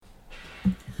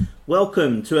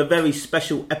Welcome to a very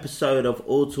special episode of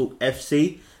All Talk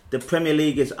FC. The Premier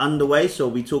League is underway, so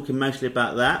we'll be talking mostly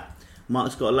about that.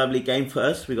 Mark's got a lovely game for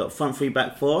us. We've got front three,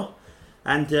 back four.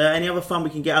 And any other fun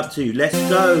we can get up to. Let's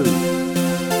go!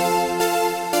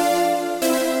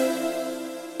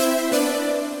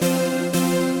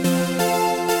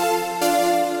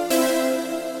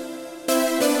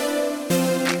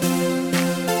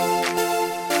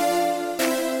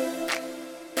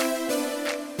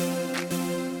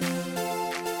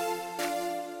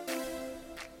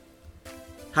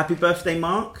 Happy birthday,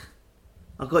 Mark.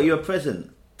 I got you a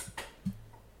present. Do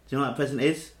you know what that present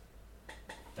is?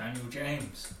 Daniel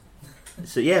James.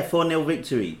 So yeah, 4-0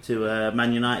 victory to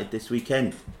Man United this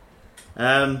weekend.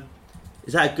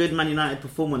 Is that a good Man United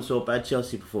performance or a bad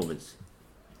Chelsea performance?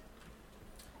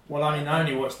 Well, I mean, I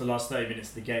only watched the last 30 minutes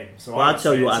of the game, so I'll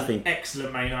tell you what I think.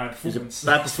 Excellent Man United performance. It's a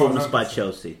bad performance by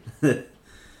Chelsea. No,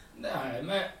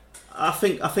 mate. I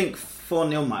think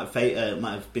 4-0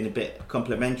 might have been a bit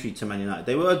complimentary to Man United.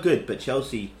 They were good, but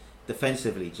Chelsea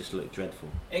defensively just looked dreadful.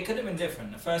 It could have been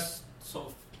different. The first sort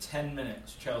of 10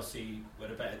 minutes, Chelsea were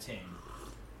the better team.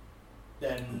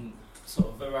 Then, sort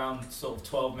of around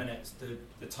 12 minutes,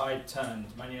 the tide turned.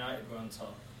 Man United were on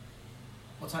top.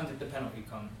 What time did the penalty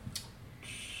come?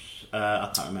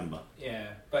 I can't remember. Yeah,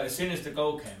 but as soon as the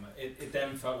goal came, it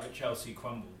then felt like Chelsea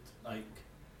crumbled. Like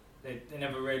they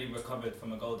never really recovered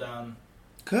from a goal down.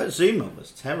 Kurt Zuma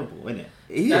was terrible, wasn't it?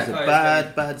 He is a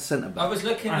bad centre back. I was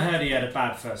looking. I heard he had a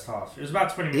bad first half. It was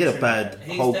about 20 minutes. He had a bad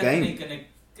whole game. He's definitely going to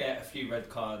get a few red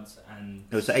cards, and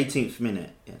it was the 18th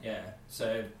minute. Yeah.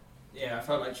 So I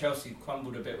felt like Chelsea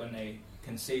crumbled a bit when they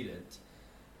conceded.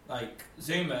 Like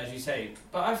Zuma, as you say,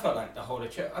 but I felt like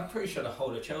I'm pretty sure the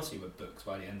whole of Chelsea were booked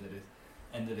by the end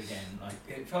of the game. Like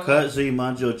it felt Kurt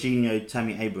Zuma, Jorginho,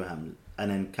 Tammy Abraham,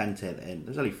 and then Kante at the end.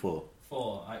 There's only four.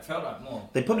 It felt like more.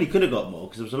 They probably could have got more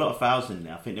because there was a lot of fouls in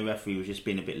there. I think the referee was just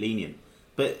being a bit lenient.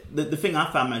 But the thing I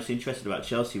found most interesting about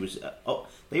Chelsea was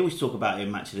they always talk about it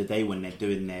in Match of the Day when they're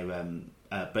doing their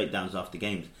breakdowns after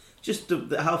games. Just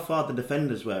how far the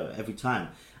defenders were every time.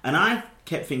 And I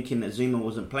kept thinking that Zuma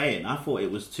wasn't playing. I thought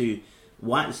it was two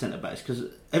white centre-backs because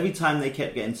every time they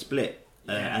kept getting split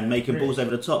and making balls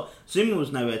over the top, Zuma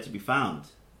was nowhere to be found.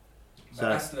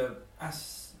 But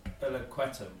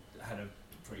Azpilicueta had a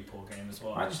pretty poor game as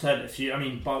well. I just heard a few. I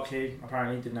mean, Barkley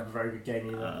apparently didn't have a very good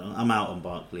game either. I'm out on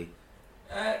Barkley.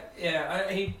 I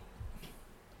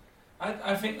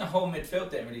think the whole midfield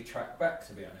didn't really track back,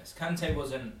 to be honest. Kante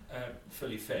wasn't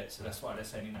fully fit, so that's why they're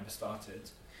saying he never started.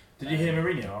 Did you hear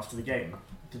Mourinho after the game?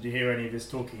 Did you hear any of his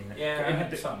talking? Yeah, I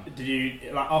heard some. Did you,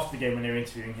 after the game when they were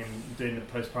interviewing him, doing the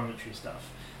post-parliamentary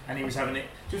stuff, and he was having it...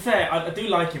 To be fair, I do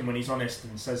like him when he's honest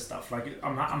and says stuff. Like,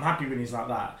 I'm happy when he's like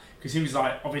that, because he was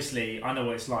like, obviously, I know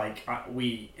what it's like.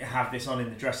 We have this on in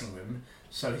the dressing room.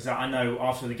 So he's like, I know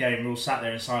after the game, we're all sat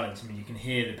there in silence. I mean, you can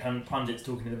hear the pundits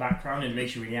talking in the background, and it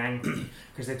makes you really angry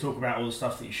because they talk about all the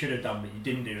stuff that you should have done but you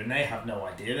didn't do, and they have no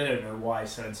idea. They don't know why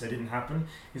so-and-so didn't happen.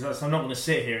 He's like, so I'm not going to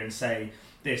sit here and say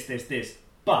this.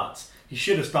 But he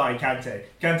should have started Kante.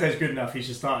 Kante's good enough, he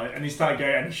should start it. And he started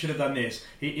going, and he should have done this.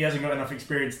 He hasn't got enough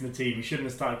experience in the team. He shouldn't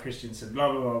have started Christensen,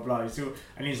 blah, blah, blah, blah.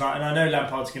 And he's like, and I know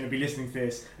Lampard's going to be listening to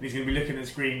this, and he's going to be looking at the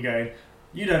screen going,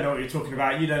 you don't know what you're talking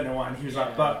about, you don't know what. And he was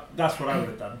like, but that's what I would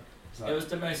have done. It was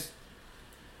the most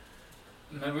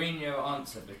Mourinho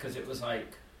answer, because it was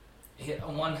like,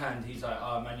 on one hand he's like,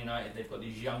 Man United, they've got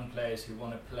these young players who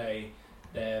want to play.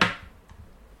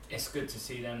 It's good to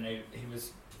see them. He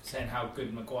was saying how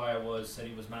good Maguire was, said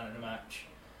he was man of the match.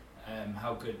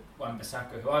 How good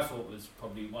Wan-Bissaka, who I thought was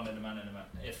probably one of the man of the match,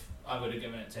 if I would have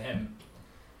given it to him.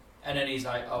 And then he's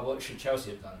like, what should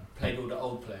Chelsea have done? Played all the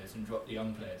old players and dropped the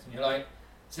young players. And you're like,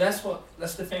 so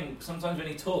that's the thing. Sometimes when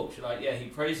he talks, you're like, yeah, he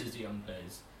praises the young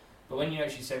players. But when you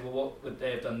actually say, well, what would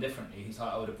they have done differently? He's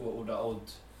like, I would have brought all the old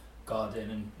guard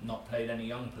in and not played any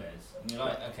young players. And you're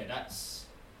like, okay, that's...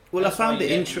 Well, I found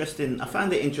it interesting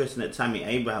that Tammy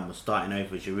Abraham was starting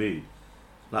over Giroud.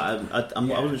 Like, I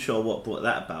wasn't sure what brought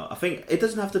that about. I think it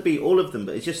doesn't have to be all of them,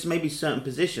 but it's just maybe certain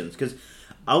positions. Because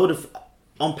I would have...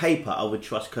 On paper, I would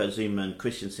trust Kurt Zuma and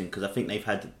Christensen because I think they've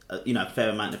had a fair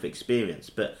amount of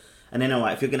experience. And then,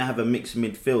 alright, if you're going to have a mixed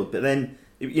midfield, but then,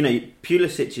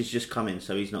 Pulisic is just coming,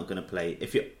 so he's not going to play.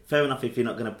 Fair enough if you're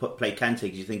not going to play Kante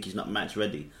because you think he's not match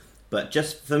ready. But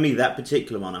just for me, that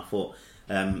particular one, I thought,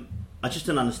 I just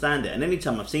didn't understand it. And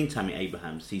anytime I've seen Tammy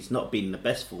Abrahams, he's not been the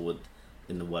best forward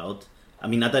in the world. I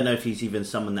mean, I don't know if he's even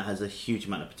someone that has a huge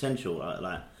amount of potential,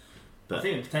 But I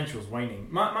think the potential's waning.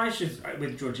 My issue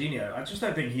with Jorginho, I just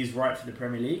don't think he's right for the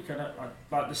Premier League.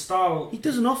 Like the style. he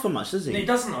doesn't offer much, does he? He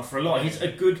doesn't offer a lot. He's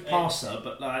a good passer,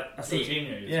 but like I think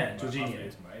Jorginho.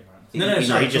 Jorginho.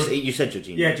 Sorry, You said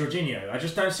Jorginho. Yeah, Jorginho. I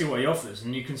just don't see what he offers,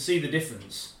 and you can see the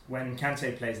difference when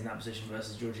Kante plays in that position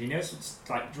versus Jorginho. So it's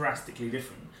like drastically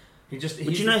different. He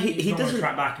doesn't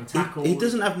track back and tackle. He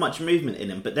doesn't have much movement in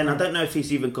him. But then I don't know if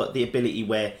he's even got the ability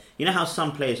where how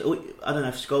some players. I don't know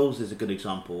if Scholes is a good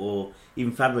example, or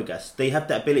even Fabregas. They have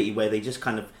that ability where they just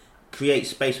kind of create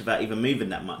space without even moving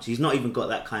that much. He's not even got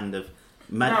that kind of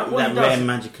rare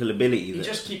magical ability. He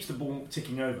just keeps the ball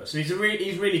ticking over. So he's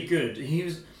really good. He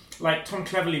was. Like Tom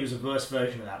Cleverley was a worse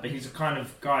version of that, but he's a kind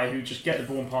of guy who just get the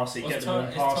ball and pass it, Is Tom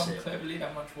Cleverley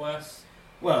that much worse?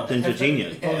 Well, than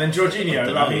Jorginho. Well, then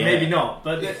Jorginho. I mean, maybe not,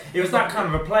 but it was that kind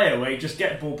of a player where you just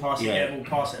get the ball, pass it, get the ball,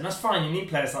 pass it, and that's fine. You need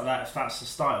players like that if that's the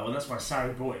style, and that's why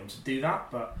Sarri brought him to do that.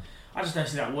 But I just don't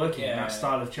see that working in that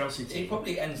style of Chelsea team. He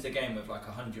probably ends the game with like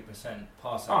 100%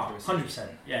 pass accuracy. 100%,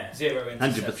 yeah. 0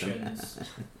 interceptions.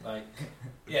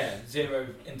 100%. 0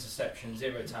 interceptions,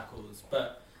 0 tackles,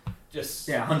 but.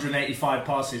 185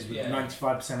 passes with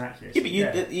 95% accuracy.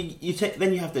 Yeah, but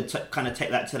then you have to kind of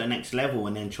take that to the next level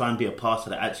and then try and be a passer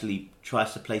that actually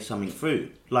tries to play something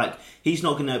through. Like he's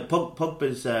not going to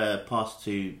Pogba's pass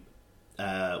to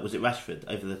was it Rashford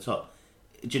over the top.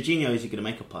 Jorginho isn't going to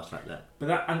make a pass like that.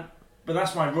 But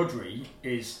that's why Rodri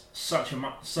is such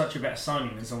a better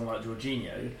signing than someone like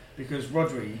Jorginho, because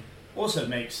Rodri also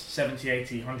makes 70,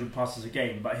 80, 100 passes a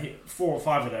game, but 4 or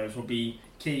 5 of those will be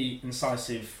key,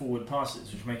 incisive forward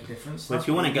passes, which make a difference. Well, if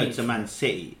you want to go to Man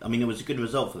City, I mean, it was a good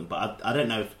result for them, but I don't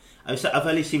know if I've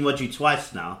only seen Rodri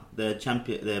twice now,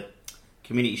 the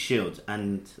Community Shield,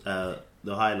 and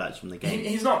the highlights from the game.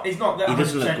 He's not that. He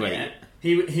doesn't look great. Yet.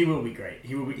 He will be great.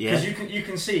 He will be because you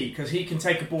can see because he can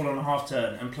take a ball on a half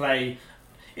turn and play.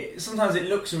 Sometimes it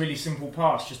looks a really simple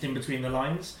pass just in between the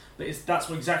lines, but that's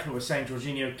exactly what we're saying.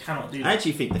 Jorginho cannot do that. I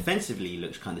actually think defensively he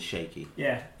looks kind of shaky.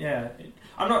 Yeah.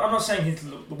 I'm not saying he's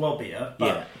the world beater,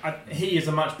 but he is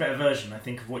a much better version, I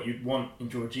think, of what you'd want in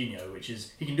Jorginho, which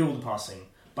is he can do all the passing,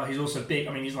 but he's also big.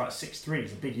 I mean, he's like 6'3",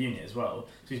 he's a big unit as well,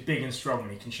 so he's big and strong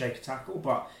and he can shake a tackle,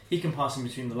 but he can pass in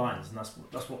between the lines, and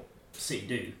that's what City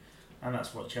do, and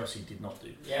that's what Chelsea did not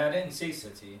do. Yeah, I didn't see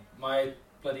City. My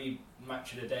bloody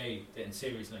match of the day in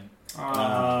Series Link.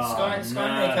 Sky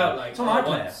make out like it's on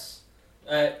once.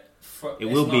 It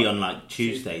will be on like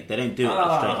Tuesday. They don't do it straight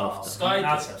after.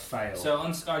 That's a fail. So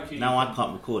on Sky Q. Now I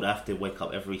can't record. I have to wake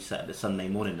up every Sunday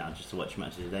morning now just to watch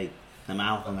match of the day. I'm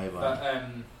out hungover. But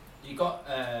you got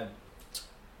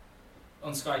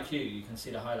on Sky Q. You can see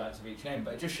the highlights of each game,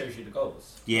 but it just shows you the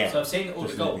goals. Yeah. So I've seen all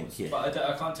the goals, but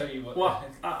I can't tell you what.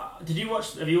 What did you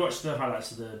watch? Have you watched the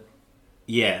highlights of the?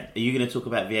 Yeah. Are you going to talk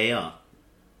about VAR?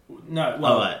 No,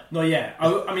 not yet.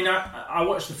 I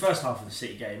watched the first half of the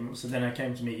City game, so then I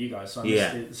came to meet you guys. So I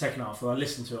missed the second half, so I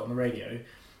listened to it on the radio.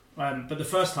 But the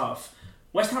first half,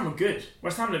 West Ham were good.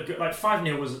 West Ham looked good. Like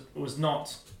 5-0 was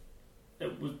not.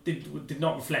 Did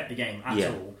not reflect the game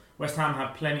at all. West Ham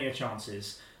had plenty of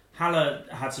chances. Haller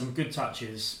had some good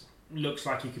touches. Looks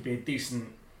like he could be a decent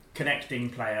connecting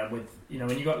player with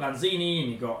when you got Lanzini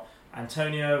and you got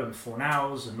Antonio and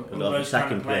Fornals and all those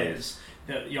kind of players.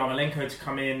 Yarmolenko to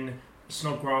come in,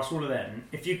 Snodgrass, all of them.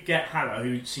 If you get Haller,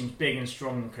 who seems big and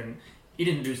strong, he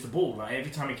didn't lose the ball. Like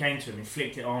every time he came to him, he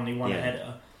flicked it on, he won a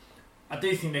header. I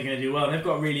do think they're going to do well, and they've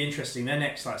got really interesting. Their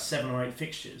next 7 or 8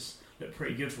 fixtures look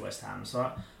pretty good for West Ham.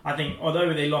 So I think,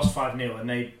 although they lost 5-0, and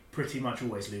they pretty much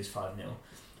always lose 5-0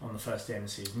 on the first day of the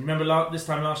season. Remember this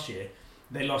time last year,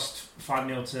 they lost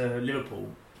 5-0 to Liverpool,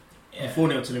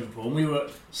 4-0 to Liverpool, and we were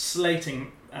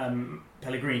slating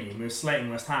Pellegrini, and we were slating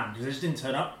West Ham because they just didn't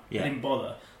turn up, they didn't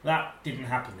bother. That didn't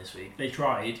happen this week. They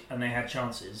tried and they had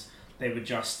chances. They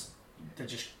just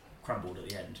crumbled at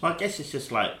the end. Well, I guess it's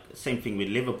just like the same thing with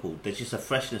Liverpool. There's just a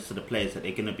freshness to the players that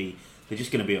they're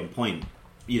just going to be on point.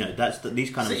 These kind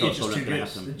of results are going to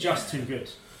happen. They're just too good.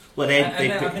 Well, I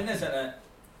think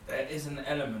there is an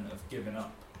element of giving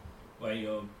up where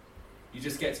you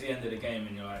just get to the end of the game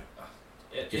and you're like,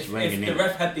 if the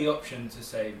ref had the option to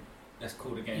say, let's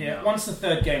call the game. Yeah, now. Once the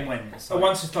third game went,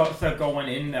 once the third goal went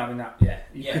in,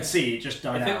 you could see it just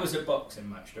died out. If it was a boxing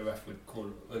match, the ref would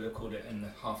have called it in the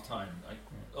half time,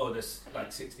 or this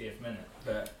 60th minute.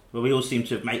 But we all seem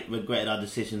to have regretted our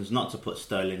decisions not to put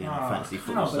Sterling in the fancy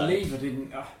football side. I can't believe I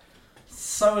didn't.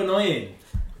 So annoying.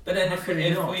 But then if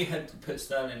we had put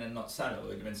Sterling and not Salah, we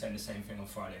would have been saying the same thing on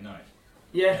Friday night.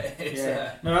 Yeah,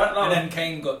 and then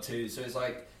Kane got 2, so it's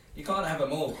like. You can't have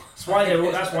them all. That's why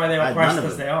they are priced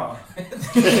as they are.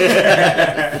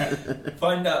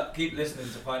 Find out. Keep listening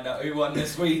to find out who won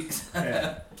this week.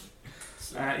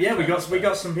 We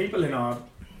got some people in our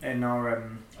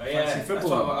fantasy football. That's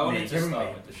what I wanted league, to haven't start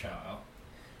we? with the shout out.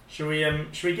 Should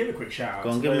we give a quick shout out? Go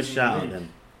on, to give them a those in shout the out league? then.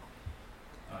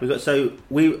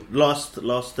 We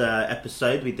last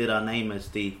episode we did our name as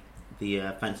the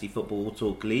Fantasy Football All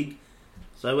Talk League.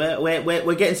 So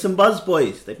we're getting some buzz,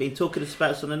 boys. They've been talking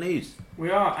about us on the news.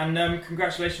 We are, and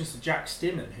congratulations to Jack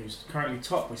Stinman, who's currently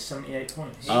top with 78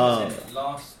 points. He was in it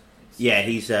last. Yeah,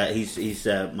 he's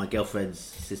my girlfriend's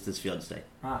sister's fiance.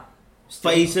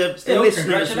 Still, But he's a still,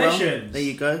 listener as well. congratulations. There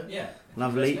you go. Yeah.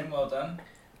 Lovely. Listening, well done.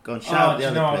 Go on, shout out the do you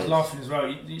other know, I was players. laughing as well.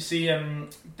 You see,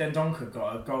 Dendonka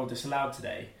got a goal disallowed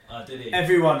today. Did he?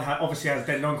 Everyone obviously has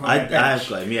Dendonka on I their bench. have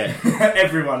got him, yeah.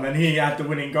 Everyone, and he had the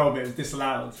winning goal, but it was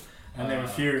disallowed, and they were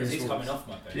furious. Because he's for it. coming off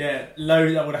my bench. Yeah,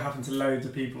 that would have happened to loads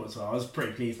of people as well. I was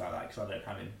pretty pleased about that because I don't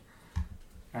have him.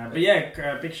 But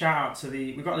yeah, big shout out to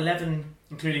we've got 11,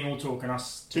 including All Talk and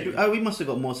us too. We must have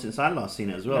got more since I last seen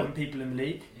it as well. 11 people in the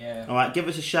league. Yeah. All right, give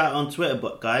us a shout on Twitter,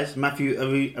 but guys, Matthew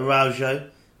Araujo,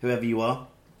 whoever you are.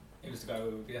 He was the guy we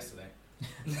were with yesterday.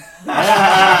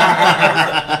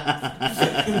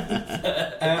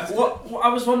 What I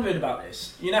was wondering about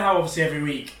this, you know how obviously every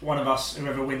week one of us,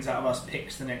 whoever wins out of us,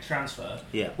 picks the next transfer.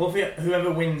 Yeah. What if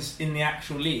whoever wins in the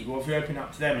actual league? What if we open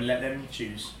up to them and let them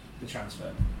choose the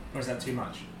transfer? Or is that too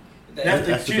much? They have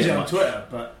to That's a choose bit it on much. Twitter,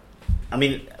 but I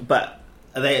mean, but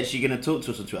are they actually going to talk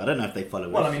to us on Twitter? I don't know if they follow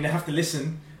us. well, I mean they have to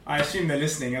listen. I assume they're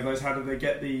listening. Otherwise, how do they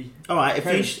get the? All right,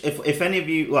 Depends. if any of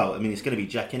you, well, I mean, it's going to be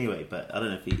Jack anyway, but I don't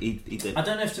know if he did. I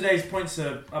don't know if today's points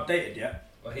are updated yet.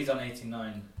 Well, he's on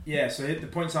 89. Yeah, so the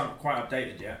points aren't quite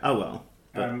updated yet. Oh well,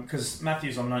 but- Because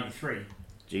Matthew's on 93.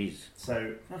 jeez.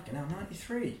 So fucking hell,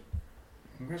 93.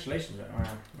 Congratulations!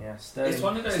 Yeah, Sterling, It's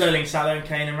one of those- Sterling, Salah, and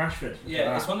Kane and Rashford.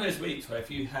 Yeah, it's one of those weeks where if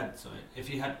you had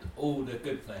all the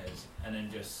good players and then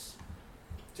just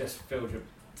filled your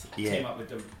team up with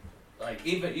the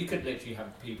even you could literally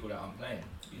have people that aren't playing.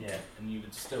 Yeah. And you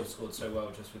would still scored so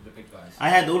well just with the big guys. I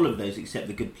had all of those except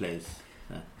the good players.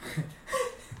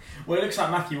 Well, it looks like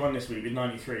Matthew won this week with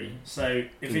 93. So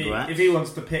Congrats. if he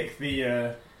wants to pick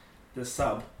the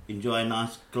sub, Enjoy a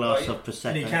nice glass of prosecco.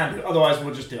 then he can. Otherwise,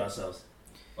 we'll just do it ourselves.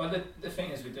 Well, the thing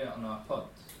is, we do it on our pod.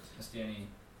 That's the only.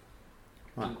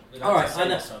 Right. we don't All right, just say I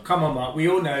know. the sub. Come on, Mark. We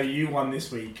all know you won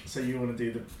this week, so you want to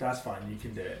do the. That's fine. You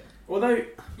can do it. Although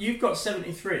you've got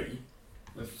 73.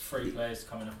 With 3 players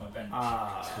coming off my bench.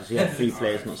 Because you had 3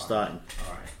 players not starting.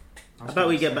 All right. How about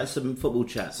we get back to some football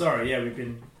chat? Sorry, yeah, we've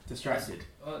been distracted.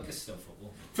 Well, this is still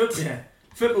football.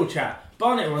 Football chat.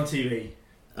 Barnet were on TV.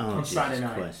 Oh, On Jesus Saturday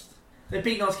night. Christ. They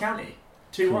beat Notts County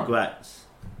 2-1. Congrats.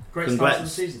 Great Congrats. start to the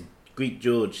season. Greek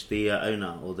George, the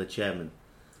owner or the chairman.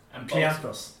 And Bolton,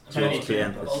 Cleanthos. George Tony Cleanthos.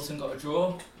 Cleanthos. Bolton got a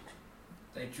draw.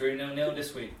 They drew 0-0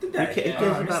 this week. Did Who they? cares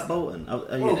Yeah. about Bolton? Oh,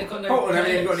 Well, yeah. They've got no Bolton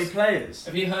haven't even got players. any players.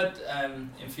 Have you heard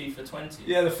in FIFA 20?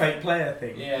 Yeah, the fake player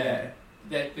thing. Yeah.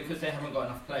 Because they haven't got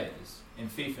enough players. In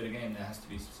FIFA, the game, there has to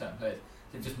be certain players.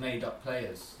 They've just made up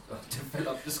players to fill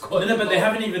up the squad. No, but they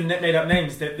haven't even made up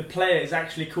names. The player is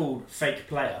actually called fake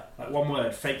player. Like one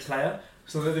word, fake player.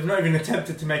 So they've not even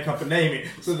attempted to make up a name.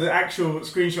 So the actual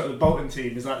screenshot of the Bolton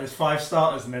team is like there's 5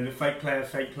 starters and then the fake player,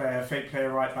 fake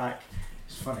right back.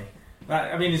 It's funny.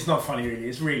 I mean, it's not funny really.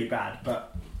 It's really bad.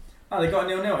 But they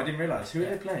got a 0-0. I didn't realise. Who are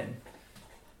they playing?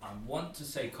 I want to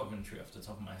say Coventry off the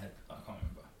top of my head, but I can't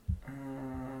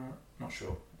remember. Not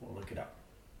sure. We'll look it up.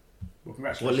 Well,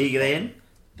 congratulations. What league are they in?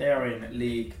 They are in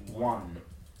League One.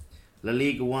 La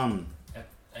Liga 1.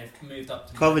 They've moved up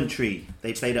to Coventry.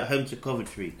 They played at home to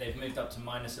Coventry. They've moved up to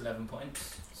minus 11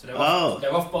 points. So Oh.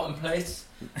 they're off bottom place.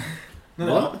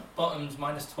 What? Bottom's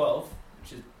minus 12,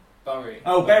 which is Bury.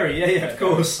 Oh, Bury. Yeah, of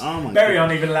course. Oh my Bury God.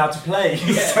 aren't even allowed to play,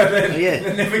 Yeah. so they're, Yeah.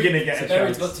 they're never going to get So a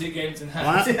Bury's chance. got 2 games in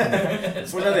What?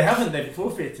 hand. Well, no, they haven't. They've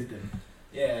forfeited them.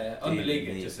 Yeah, on the Dear league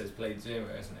it me. just says played 0,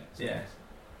 isn't it? So Yeah.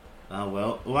 Oh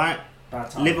well. Right. Bad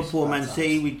times. Liverpool, bad Man times.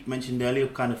 City, we mentioned earlier,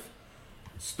 kind of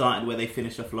started where they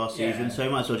finished off last Yeah. season, so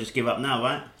might as well just give up now,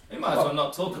 right? We might as well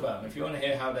not talk about them. If you want to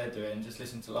hear how they're doing, just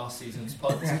listen to last season's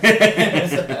pod.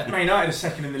 Man United are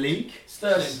second in the league.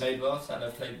 Sterling played well, Salah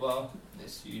played well.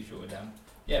 It's usual with them.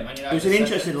 Yeah, Man United. It was an are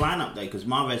interesting second. lineup though, because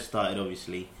Mahrez started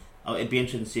obviously. Oh, it'd be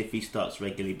interesting to see if he starts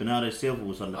regularly. Bernardo Silva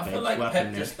was on the I bench. feel like What Pep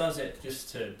happened there? just does it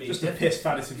just to be. Just to piss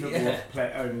fantasy football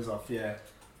Yeah. owners off, yeah.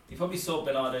 You probably saw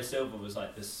Bernardo Silva was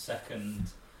like the second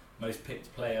most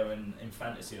picked player in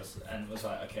fantasy, and was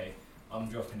like, okay, I'm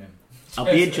dropping him. I'll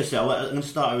be interested. I'm going to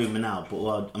start a rumour now, but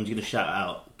I'm just going to shout it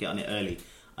out, get on it early.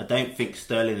 I don't think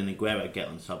Sterling and Aguero get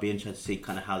on, so I'll be interested to see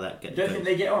kind of how that You gets. don't think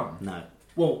they get on? No.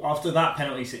 Well, after that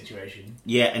penalty situation.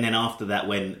 Yeah, and then after that,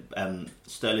 when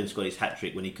Sterling scored his hat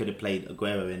trick, when he could have played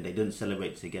Aguero in, they didn't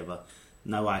celebrate together.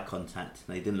 No eye contact.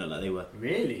 They didn't look like they were.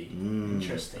 Really?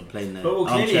 Interesting. Playing the But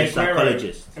clearly armchair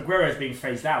psychologist. Aguero's being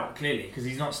phased out, clearly, because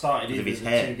he's not started Because of either his of the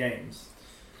hair. 2 games.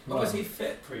 But was he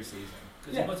fit pre-season?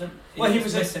 Because Yeah. he wasn't. Well, he he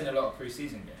was was missing a lot of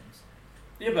pre-season games.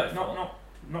 Yeah, but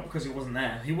not because he wasn't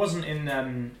there. He wasn't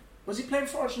in... was he playing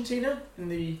for Argentina in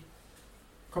the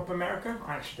Copa America?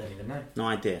 I actually don't even know. No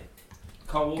idea.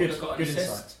 Carl Walker Good, got an good assist.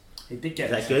 insight. He did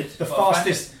get Is that it. good? The Well,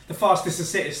 fastest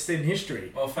assist in history.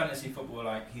 Well, fantasy football,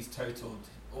 like he's totaled.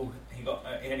 He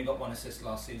only got 1 assist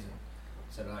last season,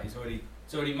 so like he's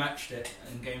already matched it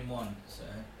in game 1. So.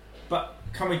 But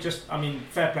can we just? I mean,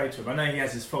 fair play to him. I know he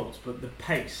has his faults, but the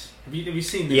pace. Have you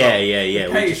seen the? Yeah. The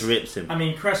We pace, just rips him. I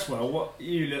mean, Cresswell.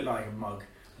 You look like a mug.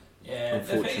 Yeah, the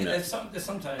thing, Unfortunate. there's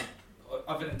sometimes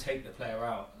other than take the player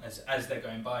out as they're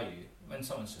going by you. When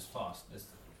someone's just fast,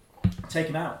 Take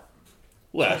him out.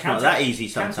 Well, it's not that easy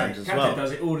sometimes as Kante well.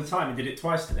 does it all the time. He did it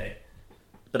twice today.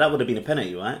 But that would have been a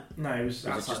penalty, right? No, it was Was it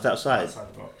outside, just outside?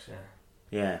 Outside the box, yeah.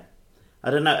 Yeah. I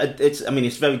don't know.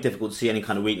 It's very difficult to see any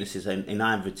kind of weaknesses in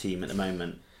either team at the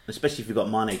moment, especially if you've got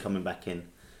Mane coming back in.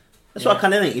 That's what I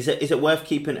kind of think. Is it worth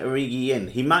keeping Origi in?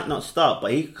 He might not start,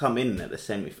 but he could come in at the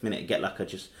 70th minute and get like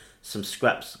just some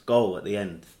scraps goal at the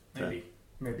end.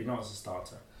 Maybe not as a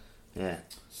starter. Yeah.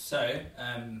 So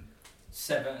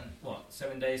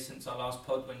 7 days since our last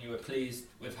pod, when you were pleased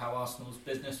with how Arsenal's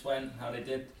business went and how they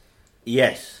did.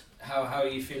 Yes. How are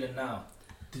you feeling now?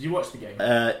 Did you watch the game?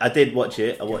 I did watch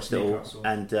it. I watched it all. Newcastle.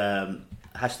 And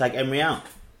hashtag Emery out.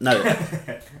 No.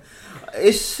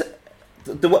 It's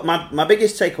my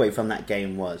biggest takeaway from that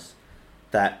game was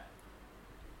that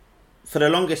for the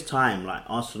longest time, like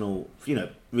Arsenal,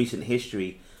 recent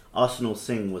history, Arsenal's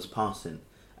thing was passing,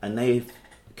 and they've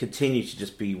continued to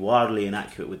just be wildly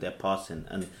inaccurate with their passing,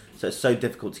 and so it's so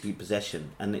difficult to keep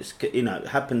possession. And it's it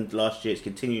happened last year. It's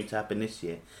continuing to happen this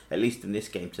year, at least in this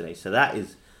game today. So that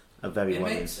is a very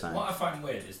worrying sign. What I find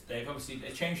weird is they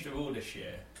changed the rule this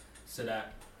year so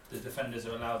that the defenders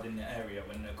are allowed in the area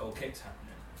when the goal kick's happening.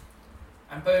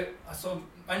 And I saw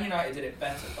Man United did it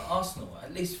better, but Arsenal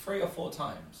at least 3 or 4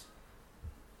 times.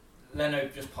 Leno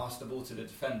just passed the ball to the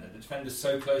defender. The defender's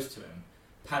so close to him,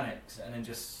 panics, and then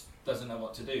just doesn't know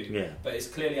what to do. Yeah. But it's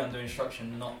clearly under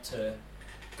instruction not to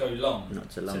go long. Not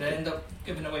to so long. they end up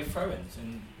giving away throw-ins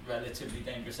in relatively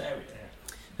dangerous areas.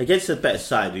 Against a better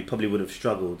side, we probably would have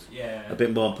struggled Yeah. a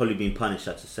bit more and probably been punished,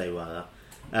 I have to say, rather.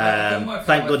 couldn't work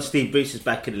Thank out God whether- Steve Bruce is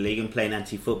back in the league and playing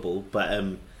anti-football, but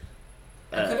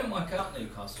I couldn't work out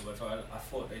Newcastle whether I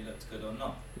thought they looked good or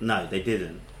not. no, they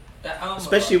didn't. That Almiron,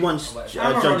 Especially once- or whatever.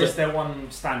 John Almiron Jo- is their one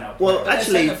standout. Well, player. Their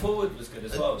actually- centre forward was good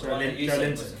as well. The one that you Joe said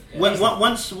Linton. was-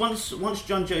 yeah. Once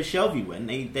John Joe Shelby went,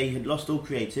 they had lost all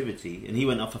creativity, and he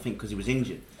went off, I think, because he was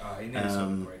injured. Oh, he nearly scored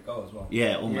a great goal as well.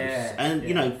 Yeah, almost. Yeah, And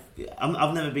yeah.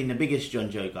 I've never been the biggest John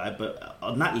Joe guy, but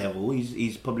on that level,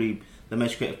 he's probably the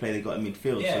most creative player they got in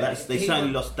midfield. Yeah, so they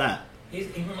certainly lost that. He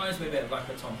reminds me a bit of like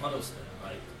a Tom Huddleston.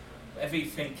 Like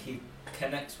everything he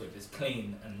connects with is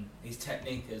clean, and his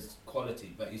technique is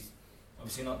quality, but he's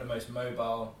obviously not the most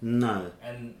mobile, No.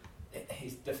 and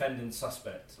he's defending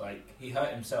suspect. Like he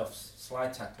hurt himself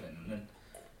slide tackling, and then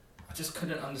I just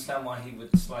couldn't understand why he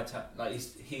would slide tackle. Like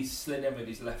he slid in with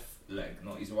his left leg,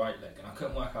 not his right leg, and I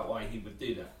couldn't work out why he would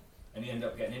do that, and he ended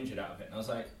up getting injured out of it. And I was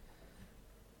like,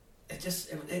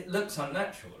 it looks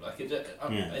unnatural. Like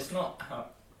it's not how.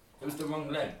 It was the wrong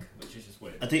leg, which is just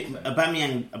weird. I think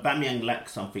Aubameyang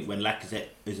lacks something when Lacazette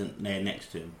isn't there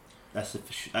next to him. That's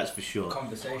for sure.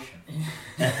 Conversation.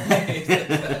 I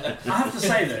have to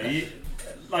say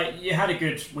though, you had a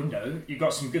good window. You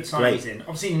got some good signings in.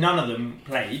 Obviously, none of them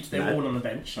played. They were all on the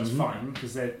bench. That's fine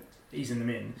because they're easing them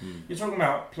in. You're talking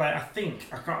about play. I'm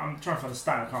trying to find the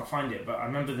stat. I can't find it, but I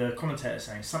remember the commentator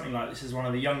saying something like, "This is one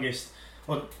of the youngest.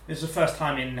 Well, this is the first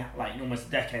time in almost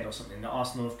a decade or something that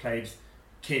Arsenal have played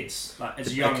kids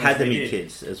as young academy as they did."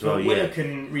 kids as well. But Yeah. Willock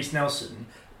and Reece Nelson.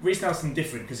 Reece Nelson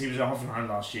different because he was at Hoffenheim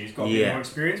last year. He's got a bit more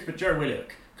experience. But Joe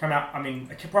Willock come out. I mean,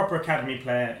 a proper academy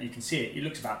player. You can see it. He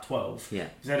looks about 12. Yeah.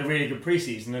 He's had a really good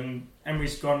preseason, and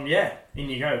Emery's gone. Yeah, in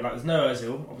you go. There's no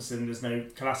Ozil, obviously, and there's no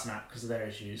Kolasinac because of their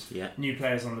issues. Yeah. New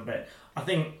players on the bench. I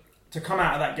think to come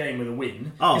out of that game with a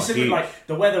win, Oh, considering huge.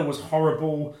 the weather was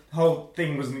horrible, the whole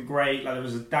thing wasn't great. There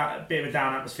was a bit of a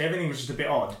down atmosphere. Everything was just a bit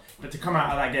odd. But to come out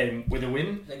of that game with a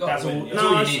win, They got that's a win, all. yeah. That's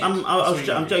all No, you need.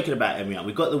 I'm joking about Emery.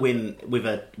 We got the win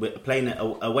with playing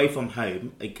away from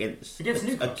home against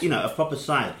Newcastle. a proper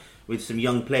side with some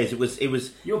young players. It was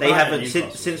You're they bad at haven't Newcastle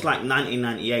since as well.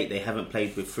 1998 they haven't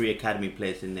played with 3 academy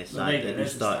players in their side. they They did,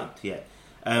 started there's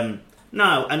yet.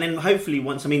 No, and then hopefully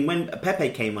when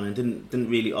Pepe came on and didn't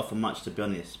really offer much, to be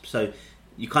honest. So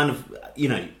you kind of,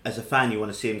 as a fan, you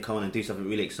want to see him come on and do something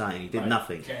really exciting. He did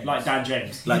nothing. James. Like Dan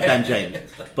James. Dan James.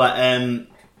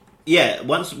 But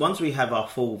once we have our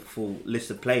full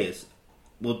list of players,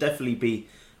 we'll definitely be,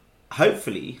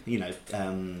 hopefully,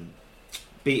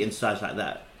 beating sides like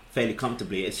that fairly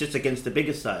comfortably. It's just against the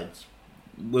bigger sides.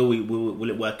 Will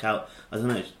it work out? I don't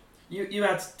know. You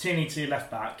had Tierney to left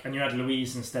back, and you had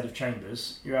Luiz instead of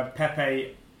Chambers. You had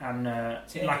Pepe and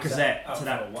Lacazette to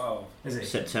that. Wow. Is it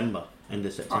September? End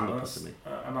of September, possibly.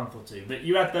 A month or two. But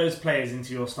you had those players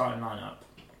into your starting lineup,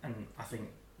 and I think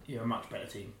you're a much better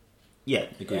team. Yeah,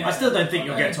 agreed. I still don't think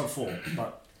you'll get top 4,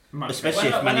 but especially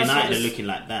if Man United are looking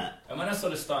like that. And when I saw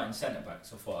the starting centre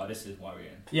backs, I thought, this is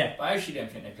worrying. Yeah. But I actually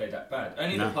don't think they played that bad.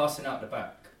 Only the passing out the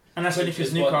back. And that's only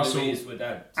because Newcastle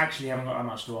actually haven't got that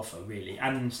much to offer, really.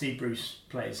 And Steve Bruce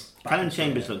plays. Callum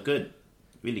Chambers look good.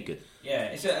 Really good. Yeah,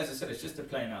 as I said, it's just the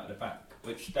playing out the back,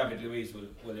 which David Luiz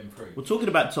will improve. We're talking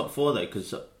about top 4 though,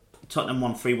 because Tottenham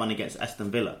won 3-1 against Aston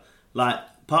Villa. Like,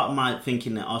 part of my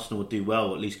thinking that Arsenal would do well,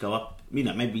 or at least go up.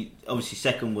 Maybe obviously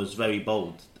second was very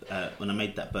bold when I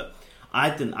made that, but I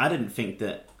didn't think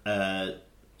that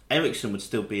Eriksen would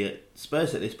still be at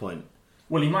Spurs at this point.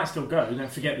 Well, he might still go. Don't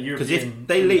forget the European.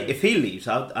 Because if he leaves,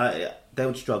 they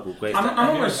would struggle greatly. I'm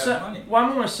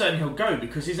almost certain he'll go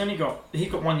because he's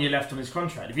got 1 year left on his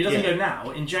contract. If he doesn't go now,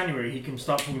 in January he can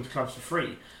start talking to clubs for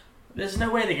free. There's no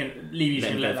way they're going to leave. He's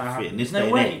going to let that happen. There's no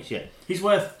way. He's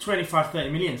worth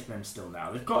 25-30 million to them still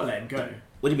now. They've got to let him go.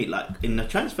 What do you mean, like in the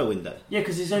transfer window? Yeah,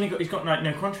 because he's got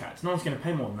no contract. No one's going to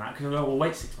pay more than that because we'll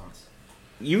wait 6 months.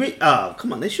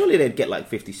 Come on! Surely they'd get like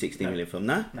 50-60 million from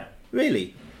that. No,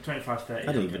 really. 25-30.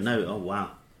 I don't even know. Oh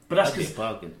wow! But that's because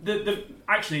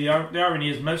the irony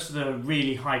is most of the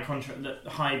really high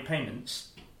high payments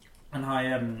and high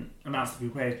amounts to be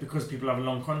paid because people have a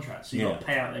long contract, so you've got to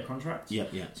pay out their contracts. Yeah.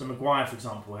 So Maguire, for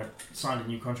example, had signed a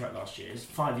new contract last year. It's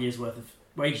 5 years worth of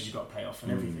wages you've got to pay off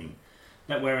and everything.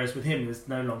 Whereas with him, there's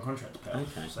no long contract to pay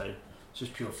off, so it's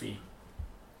just pure fee.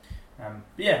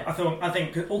 I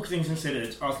think all things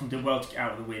considered, Arsenal did well to get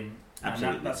out of the win.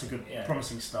 Absolutely, and that's a good,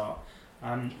 promising start.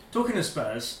 Talking of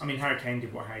Spurs, I mean, Harry Kane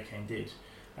did what Harry Kane did.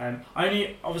 I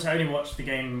only watched the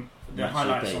game, the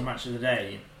highlights on Match of the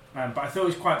Day, but I thought it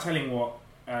was quite telling what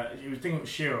you would think it was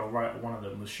Shearer, right? One of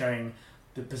them was showing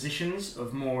the positions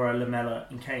of Moura, Lamela,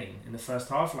 and Kane in the first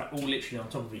half, like all literally on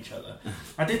top of each other.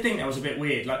 I did think that was a bit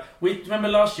weird. Like remember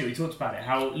last year we talked about it,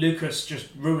 how Lucas just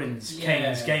ruins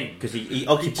Kane's game because he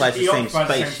occupies the same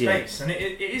space, and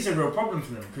it is a real problem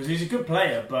for them because he's a good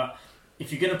player, but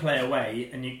if you're going to play away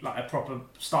and you like a proper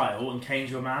style and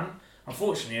Kane's your man,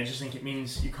 unfortunately, I just think it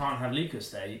means you can't have Lucas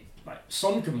there. Like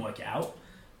Son can work it out,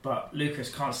 but Lucas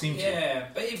can't seem to. Yeah,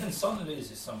 but even Son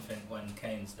loses something when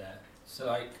Kane's there. So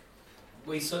like.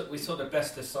 We saw the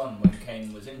best of Son when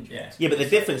Kane was injured. Yeah, but the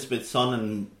difference with Son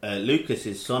and Lucas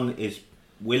is Son is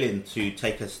willing to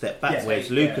take a step back, whereas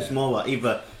Lucas Moura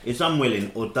either is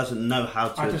unwilling or doesn't know how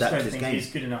to adapt his game. I just don't think he's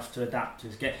good enough to adapt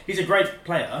his game. He's a great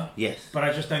player, but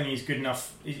I just don't think he's good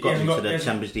enough. He got into the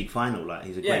Champions League final,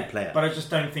 he's a great player. But I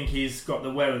just don't think he's got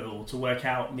the wherewithal to work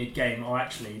out mid-game, or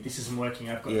actually, this isn't working,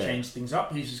 I've got to change things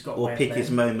up. He's just got or pick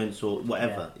his moments or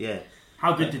whatever,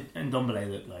 How good did Ndombele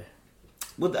look, though?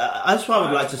 Well, that's why I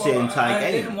would like to see the entire game.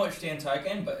 I didn't watch the entire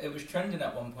game, but it was trending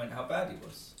at one point how bad he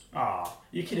was.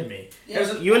 You're kidding me.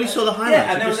 You only saw the highlights.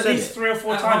 Yeah, and there was at least 3 or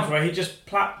 4 times where he just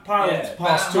piled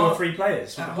past 2 or 3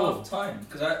 players. At half time,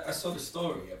 because I saw the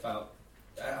story about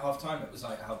at half time it was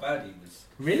like how bad he was.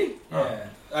 Really? Yeah.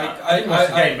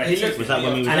 Was that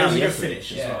when he was and it was a good out?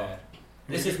 finish as well.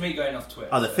 This is me going off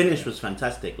Twitter. The finish was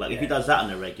fantastic. Like if he does that on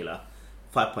a regular,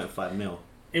 5.5 mil.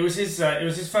 It was his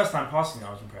first time passing. I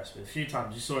was impressed with. A few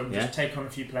times you saw him just take on a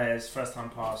few players, first time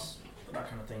pass, that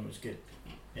kind of thing. Was good.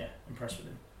 Yeah, impressed with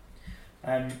him.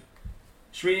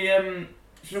 Should we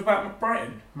talk about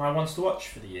Brighton? My ones to watch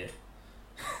for the year.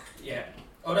 Yeah.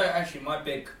 Although actually, my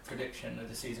big prediction of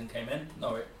the season came in.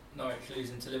 Norwich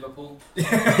losing to Liverpool.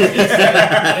 Correct.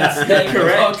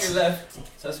 Left.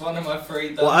 So that's one of my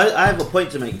 3. Well, I have a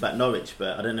point to make about Norwich,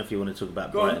 but I don't know if you want to talk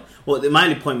about Brighton. Well, my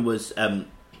only point was.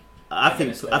 I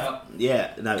think. They're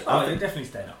definitely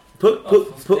staying up.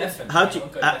 How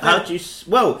do you?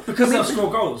 Well, because they'll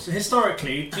score goals.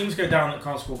 Historically, teams go down that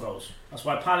can't score goals. That's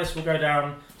why Palace will go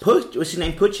down. What's his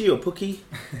name? Pucci or Pookie?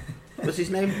 What's his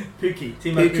name? Pookie.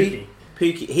 Timo Pookie.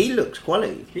 Pookie. He looks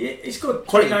quality. He scored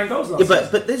 29 goals last season.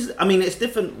 But this, I mean, it's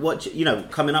different.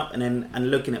 Coming up and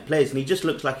looking at players, and he just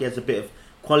looks like he has a bit of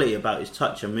quality about his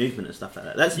touch and movement and stuff like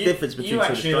that. That's the difference between you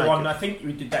actually the one. I think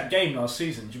we did that game last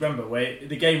season. Do you remember where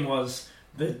the game was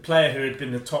the player who had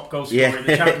been the top goal scorer in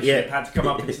the Championship had to come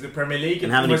up into the Premier League,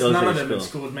 and how many goals none of them had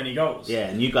scored many goals. Yeah,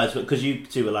 and you guys, because you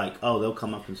two were like, oh, they'll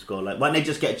come up and score. Like, why don't they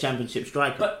just get a Championship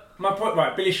striker? But my point,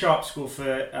 right? Billy Sharp scored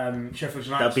for Sheffield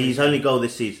United. That'll be his only goal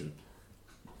this season.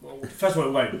 Well, first of all,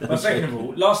 it won't. But second of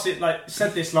all,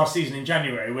 said this last season in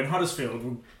January when Huddersfield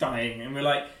were dying, and we're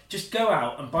like, just go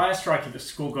out and buy a striker that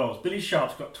score goals. Billy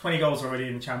Sharp's got 20 goals already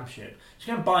in the Championship. Just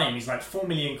go and buy him. He's like £4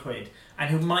 million, and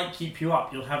he might keep you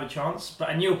up. You'll have a chance.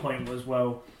 But your point was,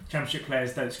 well, Championship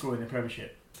players don't score in the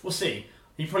Premiership. We'll see.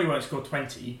 He probably won't score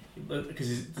 20 because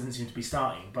he doesn't seem to be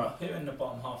starting. But who in the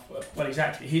bottom half were? Well,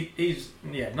 exactly. He's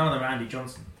none of them are Andy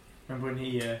Johnson. Remember when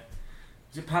he?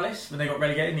 Was it Palace when they got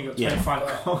relegated and he got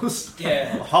 25 goals?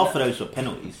 Yeah. Well, half of those were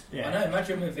penalties. Yeah. I know,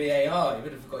 imagine with VAR, he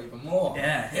would have got even more.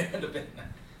 Yeah. It would have been.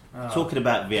 Talking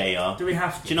about VAR. Do we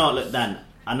have to? Do you know what, look, Dan,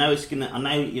 I know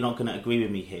you're not gonna agree with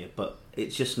me here, but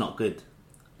it's just not good.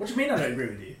 What do you mean I don't agree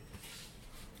with you?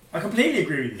 I completely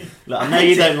agree with you. Look, I know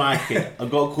you don't like it.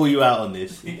 I've got to call you out on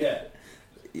this. Yeah.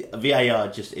 VAR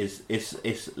just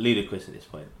is ludicrous at this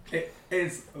point. It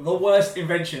is the worst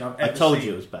invention I've ever seen. I told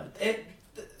you it was bad.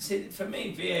 See, for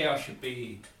me, VAR should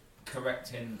be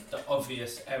correcting the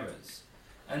obvious errors,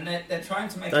 and they're trying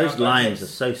to make those out lines like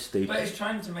are so stupid. But it's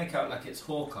trying to make out like it's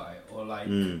Hawkeye or like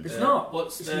it's not.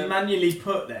 It's manually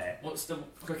put there. What's the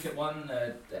cricket one?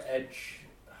 The edge.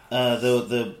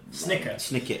 The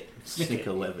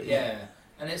Snicket, whatever. Yeah,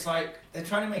 and it's like they're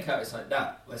trying to make out it's like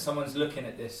that, where someone's looking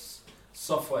at this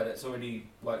software that's already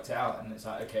worked out, and it's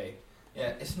like, okay,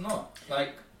 yeah, it's not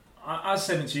like. I was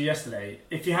saying to you yesterday,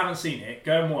 if you haven't seen it,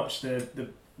 go and watch the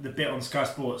bit on Sky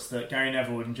Sports that Gary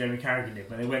Neville and Jamie Carragher did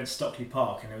when they went to Stockley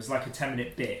Park, and it was like a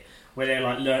 10-minute bit where they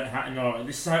like learned how to know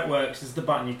this is how it works, this is the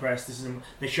button you press,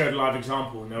 they showed a live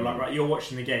example, and they were like, right, you're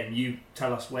watching the game, you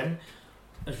tell us when.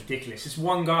 That's ridiculous. It's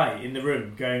one guy in the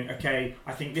room going, okay,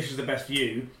 I think this is the best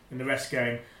view, and the rest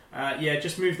going, yeah,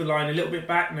 just move the line a little bit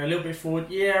back and a little bit forward.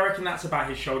 Yeah, I reckon that's about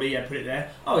his shoulder. Yeah, put it there.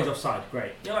 Oh, he's offside.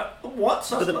 Great. You're like, what?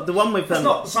 So the one with that's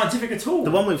not scientific at all.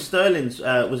 The one with Sterling's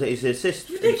was it his assist?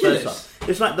 Ridiculous.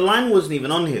 It's like the line wasn't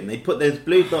even on him. They put those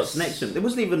blue dots next to him. It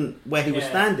wasn't even where he was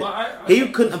standing. Well, he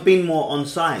couldn't have been more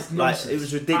onside. Like it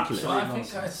was ridiculous. Well, I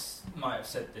think I might have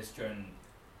said this during.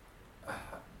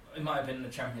 It might have been the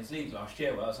Champions League last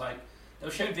year, where I was like, they'll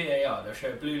show VAR, they'll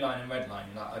show a blue line and red line.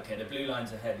 You're like, okay, the blue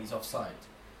line's ahead. He's offside.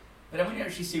 But then when you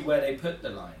actually see where they put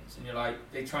the lines, and you're like,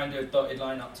 they try and do a dotted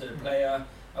line up to the player.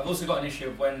 I've also got an issue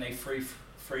of when they freeze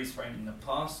frame in the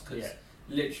past, because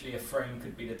literally a frame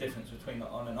could be the difference between the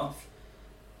on and off.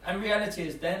 And reality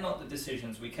is, they're not the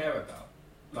decisions we care about.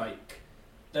 Like,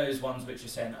 those ones which are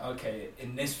saying, okay,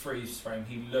 in this freeze frame,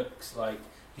 he looks like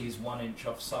he's 1 inch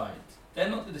offside. They're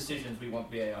not the decisions we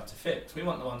want VAR to fix. We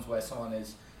want the ones where someone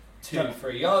is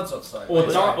 2-3 yards offside, or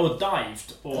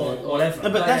dived, or whatever.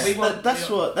 No, but that's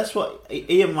what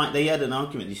Ian Wright. They had an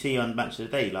argument. You see on Match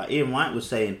of the Day, like Ian Wright was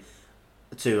saying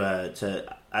to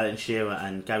Alan Shearer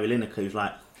and Gary Lineker, who's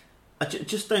like,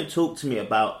 just don't talk to me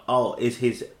about is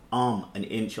his arm an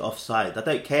inch offside. I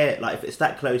don't care. Like if it's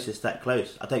that close, it's that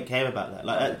close. I don't care about that.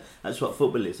 Like that's what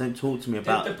football is. Don't talk to me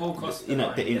about the ball cross the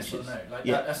inches. Yes or no? Like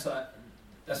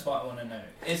that's what I want to know.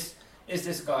 Is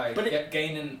this guy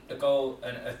gaining a goal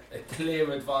and a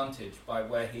clear advantage by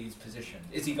where he's positioned?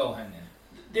 Is he goal handling?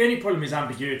 The only problem is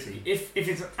ambiguity. If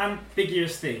it's an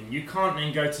ambiguous thing, you can't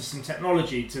then go to some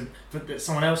technology that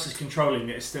someone else is controlling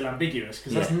that is still ambiguous,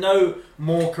 because that's no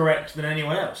more correct than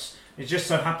anyone else. It just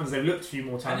so happens they've looked a few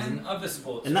more times. And in other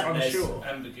sports, if there's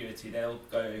ambiguity, they'll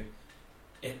go,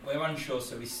 we're unsure,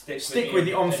 so we stick with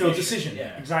the on-field decision.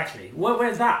 Yeah. Exactly.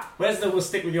 Where's that? We'll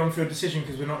stick with the on-field decision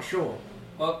because we're not sure?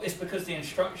 Well, it's because the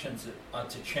instructions are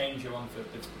to change your on-field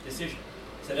decision.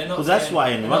 So they're not. Well, that's why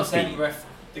in rugby, not saying ref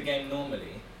the game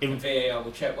normally. VAR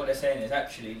will check. What they're saying is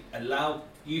actually allow.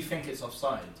 You think it's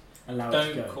offside.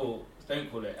 Don't call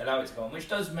it. Allow it to go on, which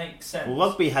does make sense. Well,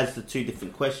 rugby has the two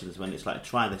different questions when it's like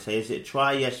try. They say, is it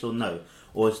try, yes or no,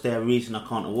 or is there a reason I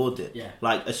can't award it? Yeah.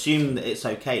 Like assume that it's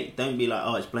okay. Don't be like,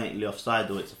 it's blatantly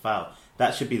offside or it's a foul.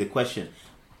 That should be the question.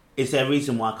 Is there a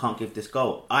reason why I can't give this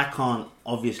goal? I can't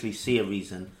obviously see a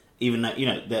reason, even though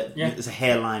there's a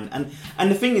hairline. And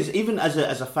the thing is, even as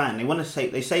a fan,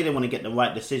 they say they want to get the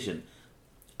right decision.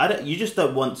 You just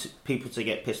don't want people to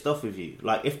get pissed off with you.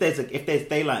 Like if there's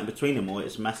daylight in between them or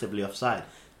it's massively offside,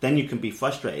 then you can be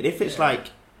frustrated. If it's like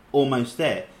almost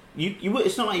there,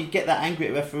 it's not like you get that angry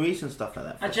at referees and stuff like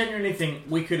that. I genuinely think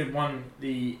we could have won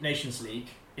the Nations League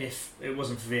if it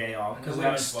wasn't for VAR,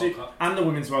 and the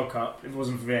Women's World Cup if it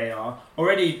wasn't for VAR.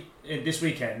 Already this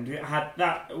weekend,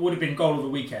 that would have been goal of the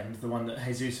weekend, the one that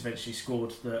Jesus eventually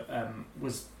scored that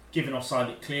was given offside.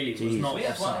 It clearly was not offside. We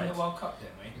had one in the World Cup,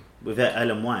 didn't we? with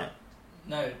Ellen White.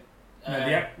 No. No,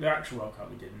 the actual World Cup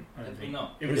we didn't. I don't Did we think.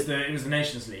 not? It was the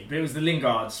Nations League, but it was the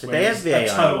Lingards. Did where they it have was VAR a in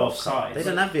toe the World Cup? offside. They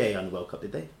don't have VAR in the World Cup,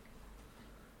 did they?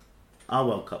 Our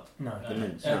World Cup. No, The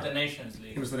men's. The Nations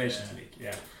League. it was the Nations League.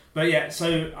 Yeah, but yeah.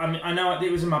 So I mean, I know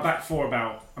it was in my back four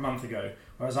about a month ago.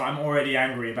 Where I was like, I'm already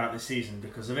angry about this season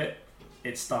because of it.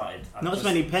 It started. Not as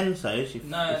many pens though. As you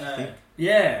No. think.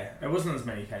 Yeah, there wasn't as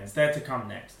many pens. They're to come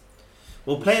next.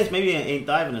 Well, players maybe ain't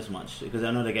diving as much because I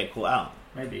know they get caught out.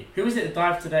 Maybe. Who was it that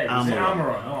dived today? Was it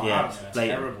Almiron? Oh, Yeah, that was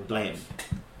blatant. terrible.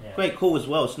 Yeah. Great call as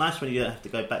well. It's nice when you don't have to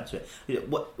go back to it.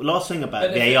 Last thing about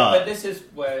But VAR, but this is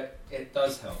where it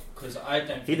does help because I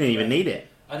don't. he didn't even need it.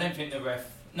 I don't think the ref.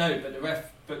 No, but the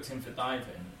ref booked him for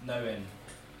diving, knowing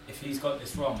if he's got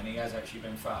this wrong and he has actually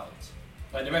been fouled.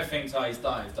 Like the ref thinks, he's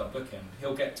dived, I'll book him.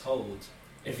 He'll get told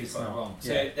if he's got it wrong.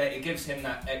 So it gives him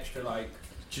that extra like.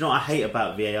 Do you know what I hate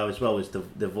about VAR as well is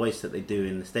the voice that they do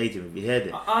in the stadium. Have you heard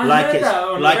it? I heard that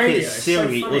on the radio. It's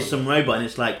Siri so or some robot, and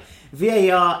it's like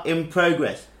VAR in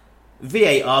progress,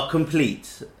 VAR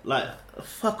complete. Like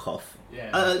fuck off.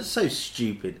 Yeah. It's so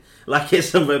stupid. Like it's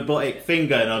some robotic thing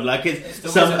going on. Like it's the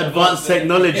some Wizard of advanced Oz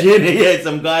technology in it. Yeah,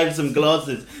 some guy with some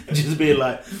glasses just being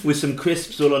like with some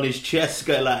crisps all on his chest,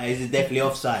 going like, "This is definitely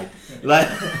offside." Like,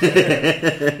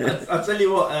 I'll tell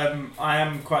you what, I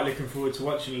am quite looking forward to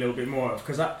watching a little bit more of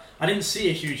because I didn't see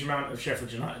a huge amount of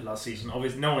Sheffield United last season.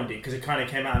 Obviously, no one did because it kind of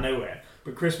came out of nowhere.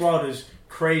 But Chris Wilder's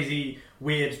crazy,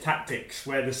 weird tactics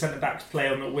where the centre backs play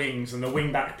on the wings and the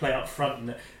wing back play up front,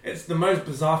 and it's the most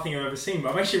bizarre thing I've ever seen.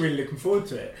 But I'm actually really looking forward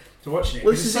to it, to watching it.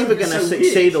 well, this is either going to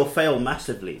succeed or fail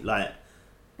massively. Like,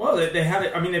 well, they had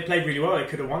it. I mean, they played really well. They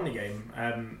could have won the game.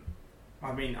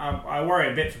 I mean, I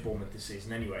worry a bit for Bournemouth this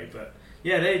season anyway. But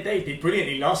yeah, they did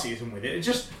brilliantly last season with it. It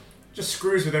just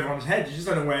screws with everyone's head. You just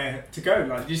don't know where to go.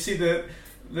 Like, do you see the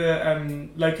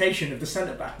location of the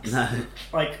centre backs?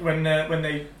 Like when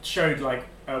they showed like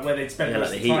where they'd spent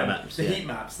most of the time. Heat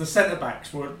maps. The centre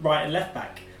backs were right and left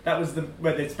back. That was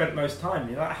where they'd spent most time.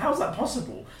 You're like, how's that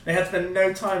possible? They had spent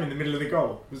no time in the middle of the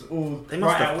goal. It was all they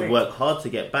must right have to work hard to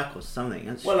get back or something.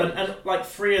 That's and like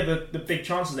three of the big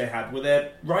chances they had were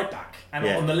their right back and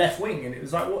on the left wing, and it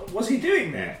was like, what was he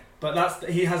doing there? But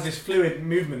he has this fluid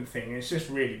movement thing. It's just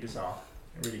really bizarre,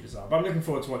 But I'm looking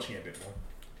forward to watching it a bit more.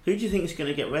 Who do you think is going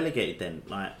to get relegated then?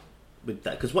 Like with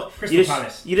that, because what Crystal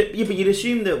Palace. But you'd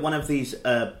assume that one of these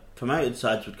promoted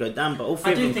sides would go down, but all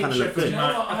three of them kind of look good.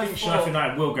 I think Sheffield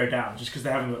United will go down just because they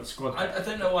haven't got the squad. I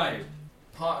don't know why.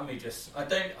 Part of me just I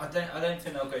don't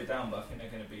think they'll go down, but I think they're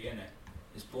going to be in it.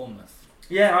 It's Bournemouth.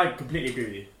 Yeah, I completely agree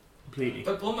with you. Completely.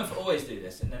 But Bournemouth always do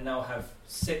this, and then they'll have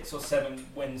 6 or 7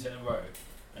 wins in a row,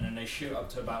 and then they shoot up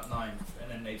to about 9th, and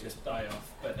then they just die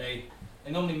off. But they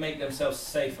normally make themselves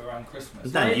safe around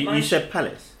Christmas. Dan, you said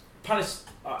Palace. Palace,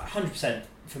 100%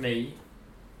 for me.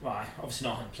 Well, obviously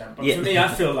not 100%, but for me, I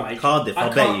feel like Cardiff.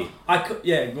 I'll bet you.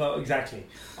 Yeah, well, exactly.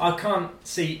 I can't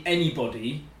see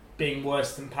anybody being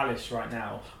worse than Palace right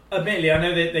now. Admittedly, I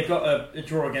know they got a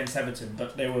draw against Everton,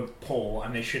 but they were poor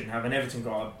and they shouldn't have. And Everton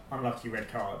got an unlucky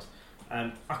red card. I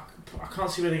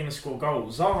can't see where they're going to score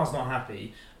goals. Zaha's not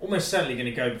happy. Almost certainly going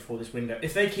to go before this window.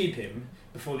 If they keep him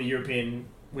before the European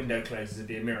window closes, it'd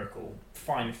be a miracle.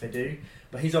 Fine if they do,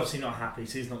 but he's obviously not happy,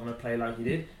 so he's not going to play like he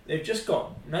did. They've just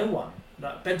got no one.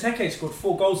 Like, Benteke scored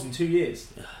 4 goals in 2 years.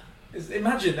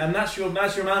 Imagine, and that's your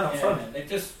man up front. They've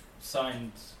just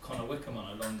signed Connor Wickham on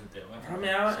a longer deal. I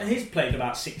mean, he's played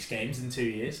about 6 games in 2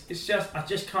 years. It's just I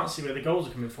just can't see where the goals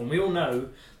are coming from. We all know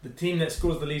the team that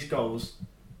scores the least goals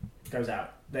goes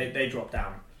out. They drop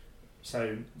down.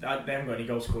 So they haven't got any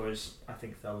goal scorers. I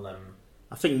think they'll.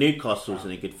 I think Newcastle's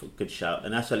in a good shout,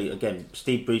 and that's only again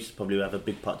Steve Bruce probably will have a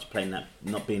big part to play in that,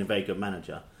 not being a very good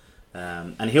manager,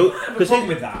 and he'll. I have a problem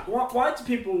with that.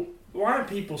 Why are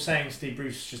people saying Steve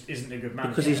Bruce just isn't a good manager?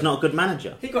 Because he's not a good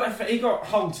manager. He got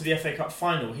Hull to the FA Cup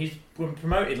final. He's been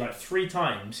promoted like 3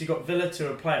 times. He got Villa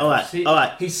to a playoff. All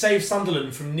right. He saved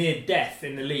Sunderland from near death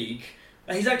in the league.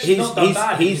 He's actually not done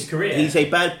bad in his career. He's a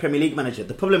bad Premier League manager.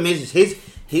 The problem is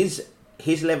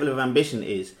his level of ambition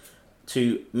is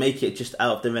to make it just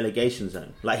out of the relegation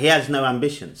zone. Like, he has no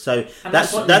ambition. So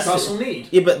that's what Newcastle need.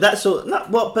 Yeah, but that's all.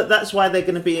 But that's why they're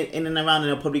going to be in and around, and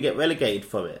they'll probably get relegated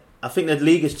for it. I think the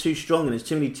league is too strong, and there's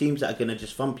too many teams that are going to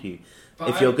just thump you. But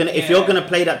if you're going to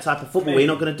play that type of football, where you're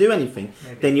not going to do anything,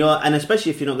 then and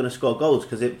especially if you're not going to score goals,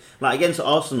 because like against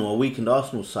Arsenal, a weakened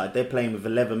Arsenal side, they're playing with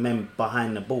 11 men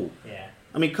behind the ball. Yeah.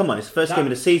 I mean, come on, it's the first game of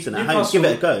the season at home. Give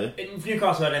it a go. If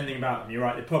Newcastle had anything about them, you're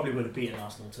right, they probably would have beaten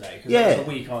Arsenal today, because it was a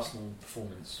weak Arsenal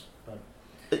performance.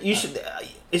 But you should.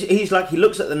 He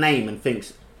looks at the name and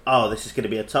thinks, "Oh, this is going to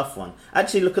be a tough one."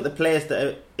 Actually, look at the players that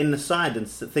are in the side and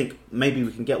think maybe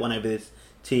we can get one over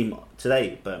team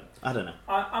today, but I don't know.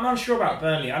 I'm unsure about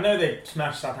Burnley. I know they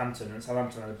smashed Southampton, and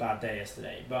Southampton had a bad day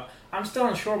yesterday, but I'm still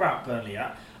unsure about Burnley.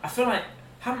 I feel like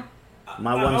I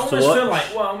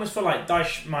almost feel like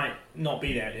Dyche might not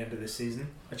be there at the end of this season.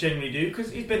 I genuinely do,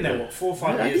 because he's been there 4 or 5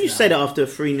 years. How do you say that after a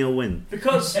 3-0 win?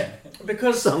 Because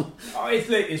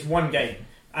it's one game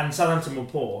and Southampton were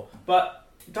poor, but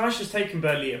Dyche has taken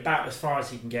Burnley about as far as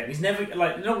he can get. He's never they're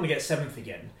not going to get 7th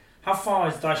again. How far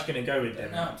is Dyche going to go with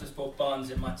them? No, I've just bought Barnes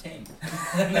in my team.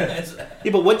 Yeah,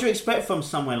 but what do you expect from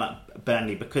somewhere like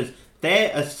Burnley? Because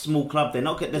they're a small club. They're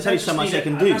not. There's only so much they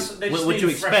can do. What do you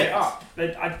expect?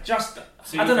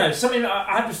 I don't know. Something.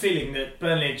 I have a feeling that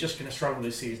Burnley are just going to struggle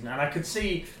this season, and I could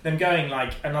see them going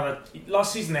like another.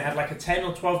 Last season they had like a 10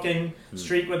 or 12 game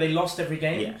streak where they lost every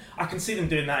game. Yeah. I can see them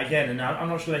doing that again, and I'm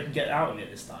not sure they can get out of it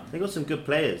this time. They got some good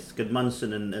players, good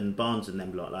Munson and Barnes and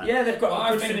them lot like. Yeah, they've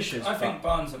got good finishers. I think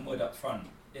Barnes and Wood up front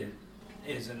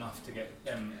is enough to get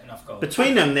them enough goals.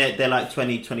 Between them, they're like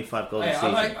 20, 25 goals a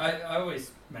season. I always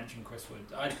mention Chris Wood.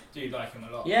 I do like him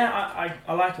a lot. Yeah,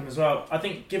 I like him as well. I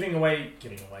think giving away,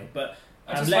 but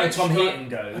letting Tom Heaton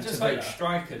go. I just like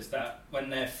strikers that when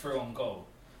they're through on goal,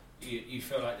 you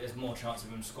feel like there's more chance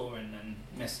of them scoring than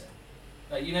missing.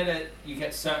 Like that you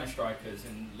get certain strikers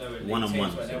in lower league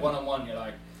teams where they're one-on-one. You're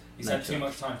like, he's had too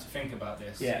much time to think about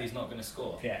this. Yeah. He's not going to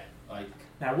score. Yeah. Like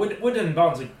now, Wood and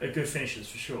Barnes are good finishers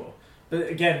for sure. But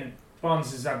again,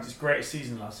 Barnes has had his greatest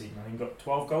season last season. I think he got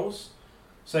 12 goals.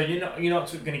 So you're not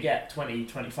going to get 20,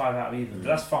 25 out of either. But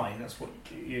that's fine. That's what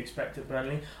you expect at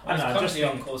Burnley. He's currently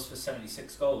on course for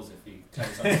 76 goals if he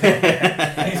carries on.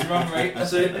 His run rate.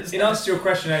 So in answer to your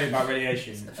question earlier about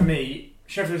relegation, for me,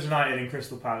 Sheffield United and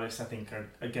Crystal Palace, I think, are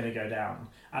going to go down.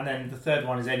 And then the third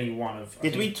one is any one of.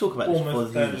 Did we talk about this before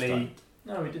the season started?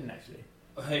 No, we didn't actually.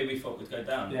 Who we thought would go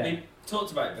down. Yeah. We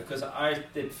talked about it because I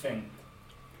did think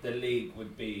the league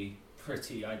would be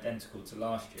pretty identical to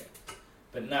last year.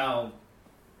 But now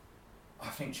I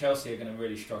think Chelsea are going to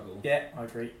really struggle. Yeah, I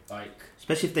agree.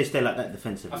 Especially if they stay like that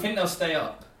defensively. I think they'll stay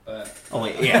up, but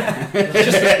yeah.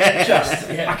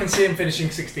 I can see them finishing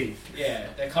 16th. Yeah,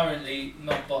 they're currently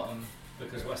not bottom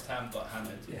because West Ham got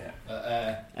hammered. Yeah.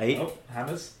 But, 8. Oh,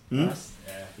 hammers. Nice.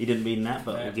 Yeah. You didn't mean that,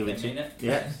 but we'll give it to you.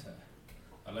 Yeah. So,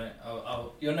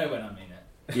 you'll know when I mean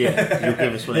it. Yeah, you'll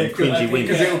give us one of them cringy winks.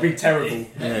 Because it will be terrible.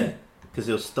 Yeah, because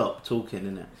he'll stop talking,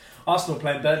 innit? Arsenal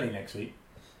playing Burnley next week.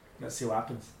 Let's see what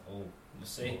happens. Oh, we'll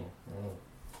see.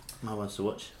 My one's to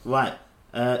watch. Right.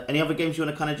 Any other games you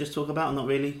want to kind of just talk about, or not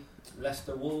really?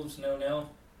 Leicester Wolves 0-0.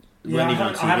 Yeah,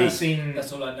 I haven't seen.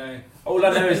 That's all I know. All I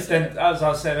know is, as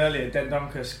I said earlier, Den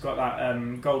Dunkus got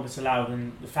that goal disallowed,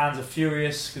 and the fans are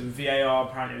furious because the VAR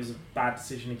apparently it was a bad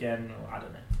decision again. Or I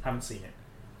don't know. Haven't seen it.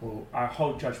 Well, I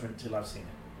hold judgment till I've seen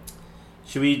it.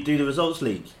 Should we do the results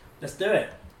league? Let's do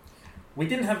it. We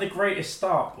didn't have the greatest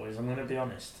start, boys. I'm going to be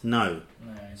honest. No.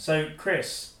 So,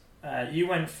 Chris, you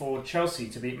went for Chelsea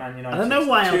to beat Man United. I don't know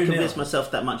why I convinced myself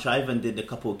that much. I even did a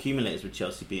couple of accumulators with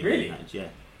Chelsea beating Man United. Yeah.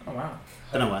 Oh wow.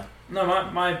 Don't know why. No,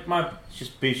 my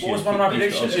just boost. What was one of my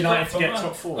predictions? United to get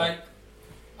top 4.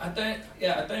 I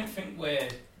don't think we're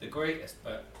the greatest,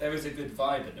 but there is a good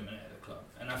vibe at the minute at the club,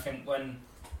 and I think when.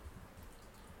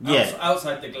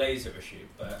 Outside the Glazer issue,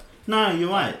 but no,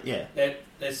 you're right. Yeah,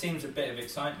 there seems a bit of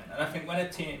excitement, and I think when a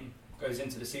team goes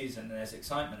into the season and there's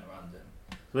excitement around them.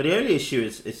 But the only issue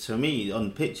is for me on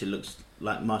the pitch. It looks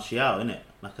like Martial, innit?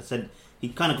 Like I said, he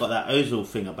kind of got that Ozil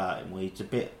thing about him, where he's a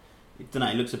bit. I don't know.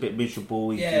 He looks a bit miserable.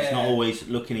 He's not always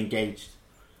looking engaged.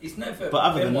 He's never. But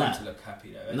other than that, to look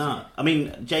happy though. No, I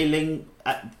mean Jay Ling,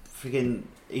 freaking.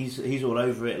 He's all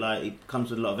over it. Like he comes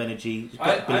with a lot of energy.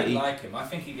 I like him. I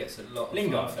think he gets a lot of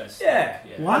Lingard. Yeah.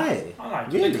 Why? I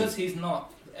like him because he's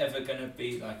not ever going to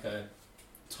be like a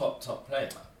top player.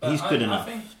 But he's good enough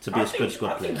to be a good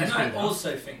squad player. And I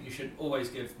also think you should always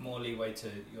give more leeway to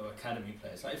your academy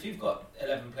players. Like if you've got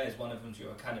 11 players, one of them's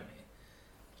your academy.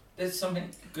 There's something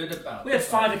good about. We had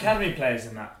 5 academy players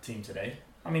in that team today.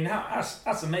 I mean,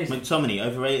 that's amazing. McTominay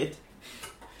overrated.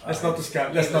 Let's not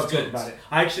discuss. Let's not talk about it.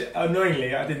 I actually,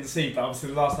 annoyingly, I didn't see, but obviously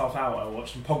the last half hour I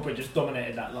watched, and Pogba just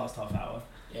dominated that last half hour.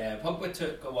 Yeah, Pogba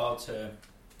took a while to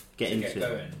get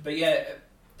going, but yeah,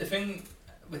 the thing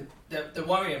with the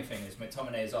worrying thing is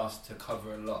McTominay is asked to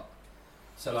cover a lot.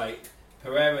 So like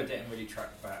Pereira didn't really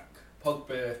track back.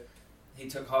 Pogba, he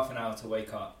took half an hour to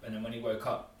wake up, and then when he woke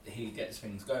up, he gets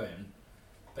things going.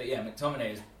 But yeah,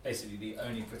 McTominay is basically the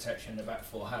only protection the back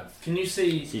 4 have. Can you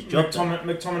see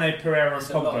McTominay, Pereira and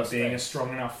Pogba being a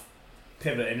strong enough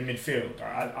pivot in the midfield?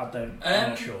 I'm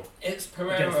not sure. It's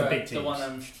Pereira, the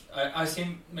one I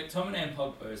see McTominay and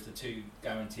Pogba as the 2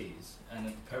 guarantees,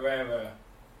 and Pereira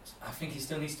I think he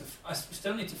still needs to. I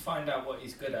still need to find out what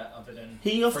he's good at, other than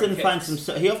He often free finds kicks.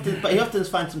 himself. He often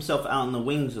finds himself out on the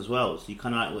wings as well. So you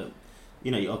kind of like,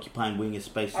 you're occupying winger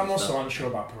space. I'm and also stuff. unsure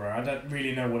about Pereira. I don't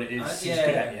really know what it is he's yeah,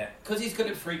 good at yet. because he's good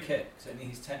at free kicks and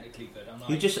he's technically good. I'm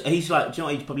like, He's like, do you know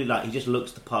what he's probably like? He just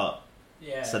looks the part.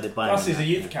 yeah. So they buy Plus, him he's a that,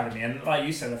 youth yeah. academy, and like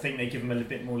you said, I think they give him a little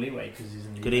bit more leeway because he's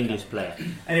in the Good youth English academy.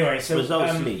 player. Anyway, so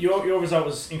Results league. your result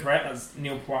was incorrect. That's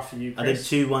nil point for you, I did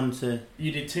Chris. 2-1 to.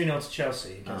 You did 2-0 to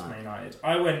Chelsea against Man United.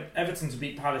 I went Everton to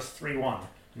beat Palace 3-1.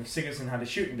 And if Sigurdsson had his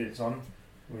shooting boots on,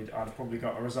 I'd have probably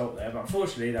got a result there. But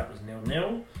unfortunately, that was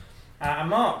 0-0. And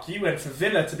Mark, you went for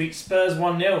Villa to beat Spurs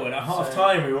 1-0. And at half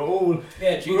time, we were all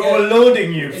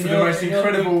lauding you for the most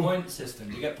incredible point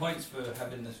system. You get points for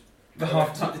having the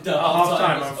half time. The half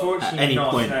time. Unfortunately, At any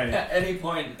not. point. No. At any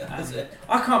point. That's it.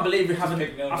 I can't believe we haven't.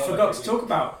 pick 0-0 I forgot every to talk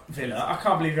about Villa. I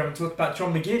can't believe we haven't talked about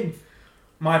John McGinn,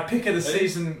 my pick of the Who?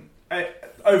 season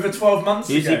over 12 months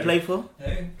Who's ago. he play for?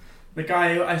 Hey. The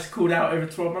guy who I called out over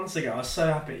 12 months ago. I was so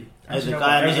happy. Oh, And the you know guy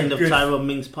what? at That the was a end of good- Tyrone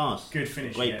Mings' pass. Good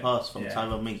finish. Great yeah. pass from Yeah.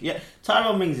 Tyrone Mings. Yeah,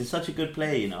 Tyrone Mings is such a good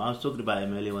player. I was talking about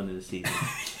him earlier on in the season.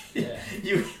 Yeah.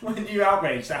 Weren't you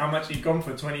outraged at how much he'd gone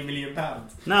for £20 million?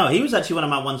 No, he was actually one of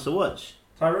my ones to watch.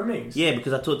 Tyrone Mings? Yeah,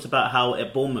 because I talked about how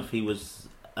at Bournemouth he was.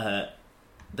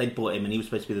 They bought him and he was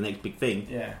supposed to be the next big thing.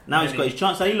 Yeah. Now he's got his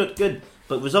chance. Now he looked good,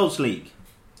 but results league.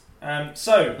 So, I just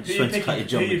who are you went to cut picking, your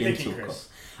John who are you McGinn picking talk Chris?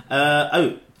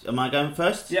 Am I going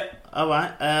first? Yep. All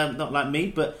right. Not like me,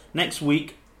 but next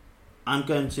week I'm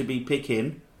going to be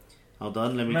picking. Hold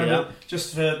on, let me get Remember, up.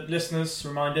 just for listeners,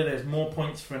 reminder, there's more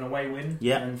points for an away win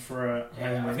Yeah. than for a home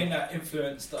Yeah, I win. think that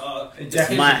influenced our It definitely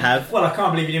decision. Might have. Well, I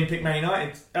can't believe you didn't pick Man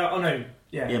United. Oh no,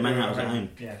 yeah, Yeah, Man United was at home.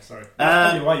 Yeah, sorry.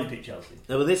 That's probably why you picked Chelsea.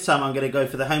 Well, this time I'm going to go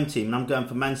for the home team, and I'm going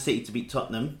for Man City to beat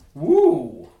Tottenham.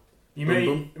 Woo! You Boom, may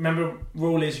boom. remember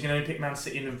rule is you can only pick Man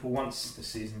City and Liverpool once this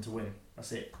season to win.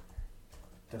 That's it.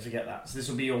 Don't forget that. So this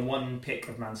will be your one pick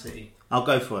of Man City. I'll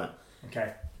go for it.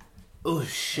 Okay, Oh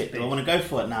shit! Do I want to go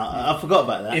for it now? I forgot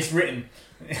about that. it's written.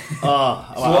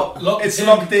 Oh, well, It's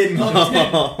locked in.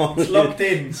 oh, It's locked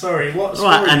in. Sorry, what score?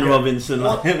 right, are Anne you going- Robinson,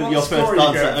 What- like, what your score first are you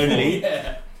answer going for? only.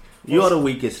 Yeah. You're the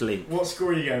weakest link. What score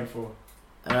are you going for?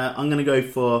 I'm going to go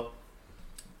for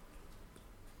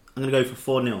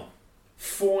 4-0.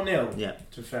 4-0. Yeah.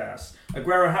 To Ferris.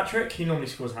 Aguero hat trick. He normally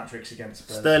scores hat tricks against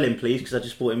Spurs. Sterling, please, because I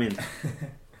just brought him in.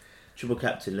 Triple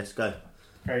captain. Let's go.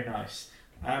 Very nice.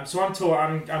 So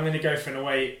I'm going to go for an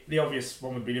away. The obvious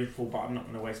one would be Liverpool, but I'm not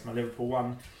going to waste my Liverpool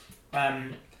one.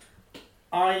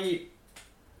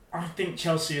 I think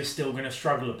Chelsea is still going to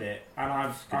struggle a bit, and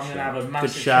I'm going to have a Good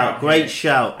massive shout. Great here,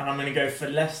 shout. and I'm going to go for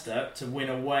Leicester to win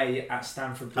away at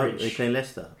Stamford Oh, Bridge. they play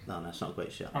Leicester. No, that's not a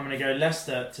great shout. I'm going to go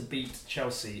Leicester to beat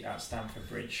Chelsea at Stamford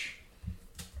Bridge,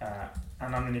 and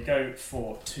I'm going to go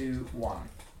for 2-1.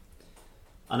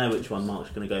 I know which one Mark's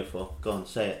going to go for. Go on,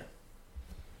 say it.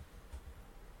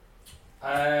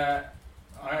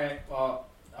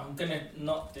 I'm gonna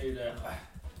not do the.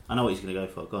 I know what he's going to go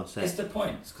for. Go on, say It's it. the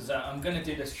points because I'm gonna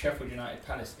do this Sheffield United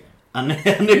Palace game, I knew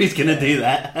he was going to do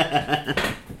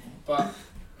that. but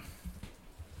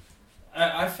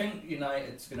I think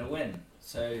United's gonna win.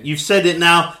 So You've said it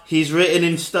now. He's written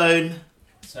in stone.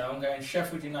 I'm going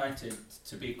Sheffield United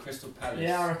to beat Crystal Palace.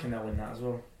 Yeah, I reckon they'll win that as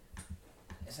well.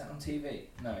 Is that on TV?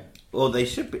 No. Well, they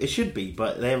should. It should be,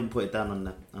 but they haven't put it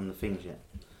down on the things yet.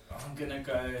 I'm gonna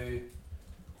go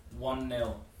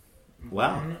 1-0.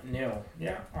 Wow. 1-0.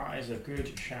 Yeah, that is a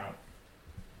good shout.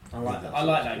 I Yeah, like that. that's I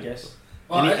like actually that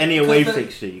guess. Any away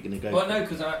fixture you're going to go Well, for? no,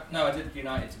 because I did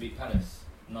United to beat Palace,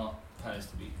 not Palace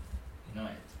to beat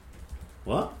United.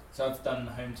 What? So I've done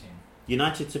the home team.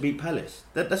 United to beat Palace?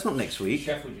 That's not next week.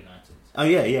 Sheffield United. Oh,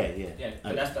 yeah. Yeah,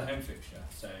 but Oh. that's the home fixture.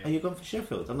 So, Oh, you're gone for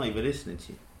Sheffield? I'm not even listening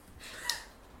to you.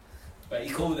 but he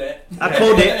called it. I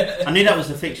called it. I knew that was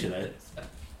the fixture, though.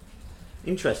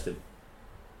 Interesting.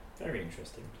 Very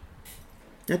interesting.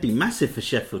 That'd be massive for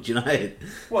Sheffield United.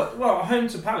 Well, home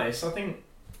to Palace. I think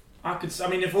I could. I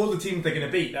mean, if all the teams they're going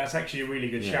to beat, that's actually a really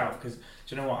good Yeah. shout. Because do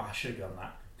you know what? I should have done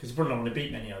that. Because they're probably not going to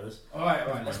beat many others. All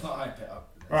right. Let's not hype it up.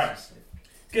 Let's Right. just-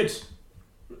 Good.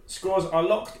 Scores are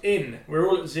locked in. We're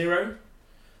all at 0.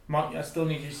 Mark, I still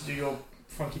need you to do your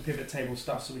funky pivot table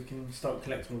stuff so we can start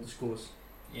collecting all the scores.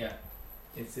 Yeah.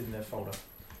 It's in the folder.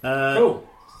 Uh, Cool.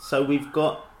 So we've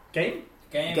got. Game?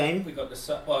 Game. We got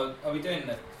the. Well, are we doing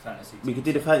the fantasy? We could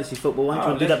do the fantasy football one. Do you Oh,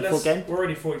 want to do that before game? We're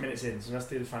already 40 minutes in, so let's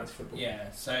do the fantasy football. Yeah.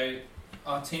 So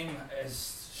our team is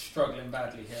struggling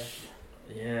badly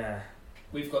here. Yeah.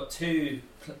 We've got 2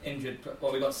 injured.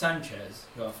 Well, we've got Sanchez,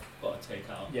 who I've got to take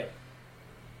out. Yeah.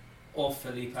 Or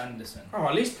Felipe Anderson. Oh,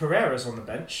 at least Pereira's on the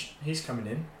bench. He's coming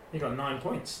in. He got 9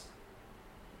 points.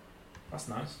 That's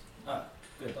nice.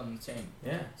 good on the team.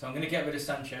 Yeah. So I'm going to get rid of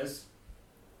Sanchez.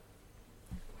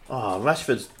 Oh,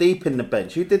 Rashford's deep in the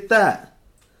bench. Who did that?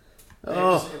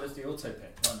 Oh, It was the auto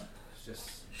pick, wasn't it? It was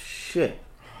just shit.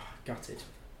 Gutted.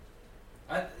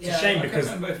 It's It's a shame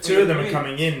because two of them are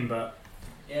coming in, but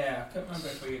Yeah, I can't remember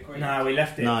if we agreed. no, we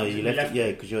left it. No, We you left it.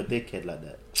 Yeah, because you're a dickhead like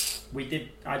that. We did.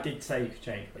 I did say you could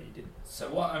change, but you didn't. So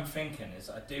what I'm thinking is,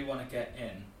 I do want to get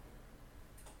in.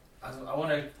 I want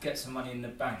to get some money in the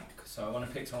bank, so I want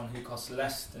to pick someone who costs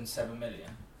less than 7 million,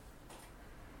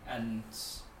 and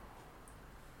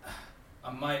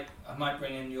I might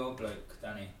bring in your bloke,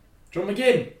 Danny. John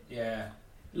McGinn. Yeah,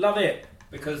 Love it.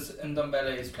 because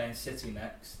Ndombele is playing City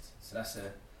next, so that's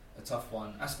a tough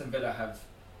one. Aston Villa have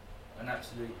an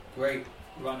absolute great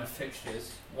run of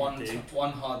fixtures.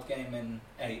 One hard game in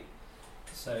 8,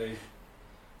 so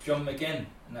John McGinn,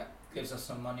 and that gives us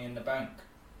some money in the bank.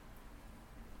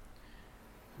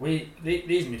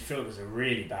 These midfielders are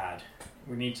really bad.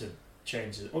 We need to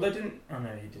change it. Well, they didn't. Oh no,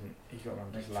 he didn't. He got one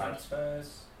of Make his lad.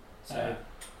 transfers. So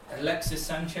Alexis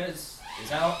Sanchez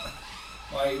is out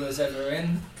while he was ever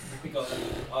in. We got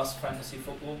Ask Fantasy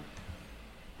Football.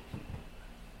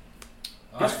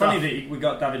 It's funny that we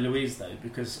got David Luiz though,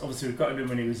 because obviously we've got him in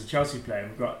when he was a Chelsea player.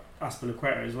 And we've got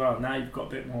Azpilicueta as well. Now you've got a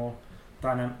bit more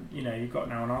dynamic. You know, you've got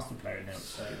now an Arsenal player in there.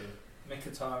 So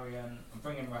Mkhitaryan, I'm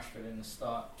bringing Rashford in the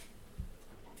start.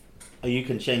 Oh, you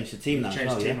can change the team now. Change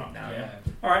Oh, the team yeah. up now. Yeah.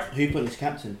 Yeah. All right. Who put as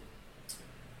captain?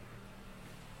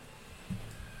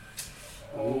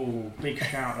 Oh, big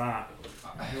shout that.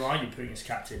 Who are you putting as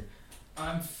captain?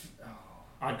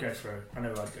 I'd go for. I know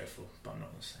who I'd go for, but I'm not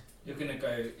going to say. You're going to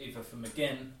go either for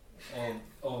McGinn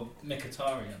or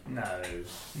Mkhitaryan. No.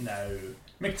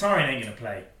 Mkhitaryan ain't going to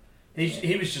play.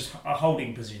 He was just a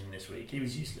holding position this week. He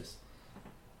was useless.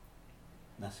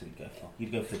 That's who you'd go for.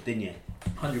 You'd go for Digne.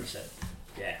 100%.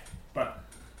 Yeah, but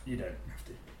you don't have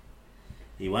to.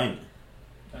 He won't.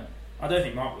 I don't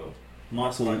think Mark will.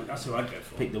 Mark will That's who I'd go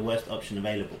for. pick the worst option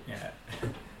available. Yeah.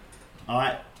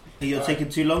 Alright. You're taking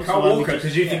too long. Carl so why don't we Walker, just-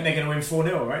 because you think they're going to win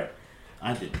 4-0, right?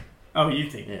 I did. Oh, you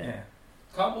think? Yeah.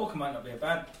 Kyle Walker might not be a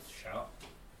bad shout.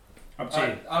 Up to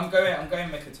you. I'm going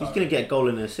Mkhitaryan. He's going to get a goal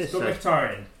and an assist. Got So.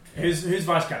 Mkhitaryan. Who's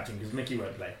vice captain? Because Mickey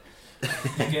won't play.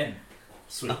 McGinn.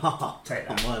 Sweet. Oh, Take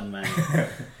that. come on, man.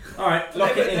 All right,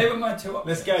 lock it in. They were my two options.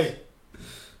 Let's go.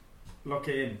 Lock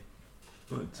it in.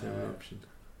 What's an option?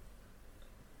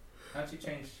 How do you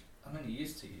change? I'm only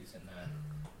used to using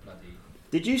bloody.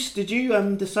 Did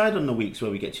you decide on the weeks where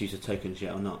we get to use the tokens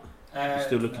yet or not? You're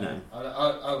still looking at him.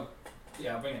 I'll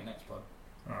bring it next pod.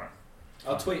 All right.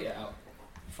 I'll tweet it out.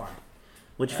 Fine.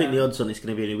 What do you think the odds on it's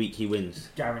going to be the week he wins?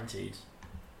 Guaranteed.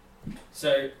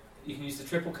 So you can use the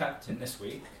triple captain this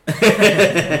week.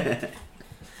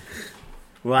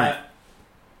 Right.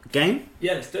 Game?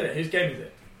 Yeah, let's do it. Whose game is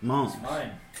it? Mine. It's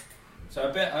mine. So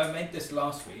I made this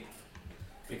last week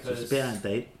So because it's a bit out of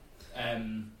date.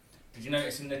 did you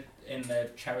notice in the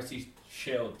Charity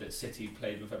Shield that City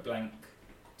played with a blank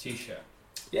T-shirt?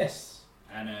 Yes,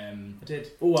 And I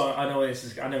did. Oh, I know where this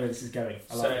is. I know where this is going.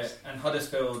 I like this. and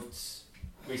Huddersfield's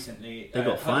recently They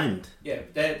got fined. Yeah,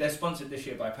 they're sponsored this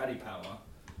year by Paddy Power,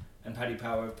 and Paddy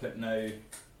Power have put no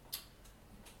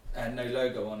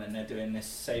logo on, and they're doing this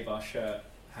Save Our Shirt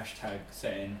hashtag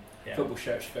saying football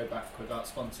shirts should go back without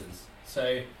sponsors.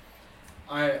 So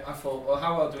I thought, well,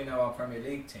 how well do we know our Premier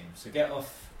League team? So get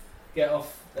off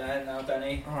there now,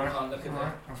 Danny. All right. I can't look at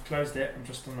that. I've closed it. I'm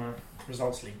just on the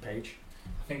results league page.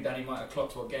 I think Danny might have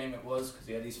clocked what game it was because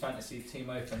he had his fantasy team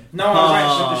open. No, I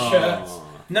was actually the shirts.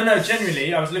 No.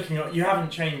 Generally, I was looking at. You haven't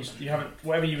changed. You haven't.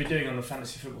 Whatever you were doing on the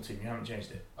fantasy football team, you haven't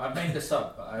changed it. I made the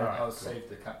sub, but Alright, I'll cool. save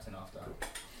the captain after.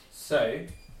 So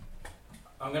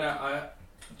I'm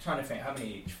trying to think how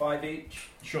many each. 5 each.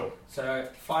 Sure. So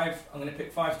 5. I'm gonna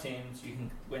pick 5 teams. You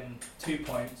can win 2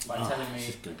 points by telling This me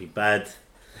is going to be bad.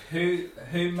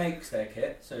 who makes their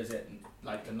kit. So is it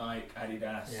like the Nike,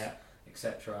 Adidas, Yeah.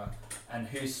 etc. And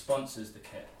who sponsors the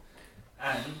kit?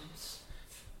 And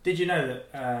Did you know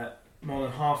that more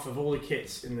than half of all the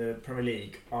kits in the Premier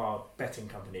League are betting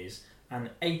companies, and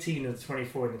 18 of the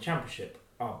 24 in the Championship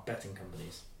are betting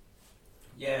companies?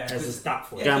 yeah, There's a 'cause- stat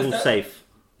for Yeah, it. Gamble safe.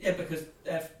 yeah, because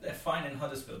they're fining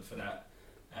Huddersfield for that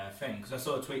thing. Because I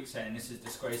saw a tweet saying this is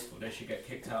disgraceful. They should get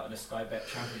kicked out of the Sky Bet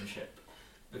Championship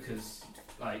because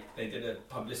like they did a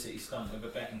publicity stunt with a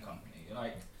betting company.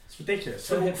 Like It's ridiculous.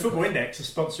 So Football Index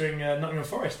is sponsoring Nottingham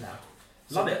Forest now.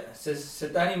 Love it. So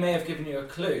Danny may have given you a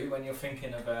clue when you're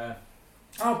thinking of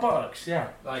Oh, bollocks, yeah.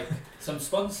 like some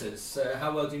sponsors. So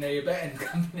how well do you know your betting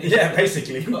company? Yeah,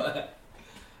 basically.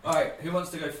 All right, who wants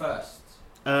to go first?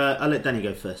 I'll let Danny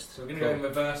go first. So we're going to go in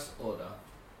reverse order.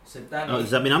 So Danny. Oh,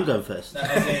 does that mean I'm going first? No,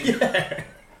 as in,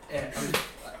 yeah,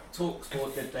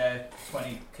 TalkSport did their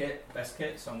 20 best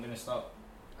kit, so I'm going to start.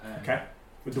 Okay.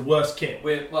 With the worst kit.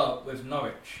 With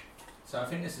Norwich. So I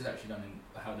think this is actually done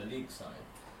in how the league side.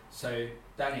 So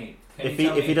Danny, If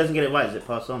he doesn't get it right, does it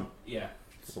pass on? Yeah.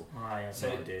 I have no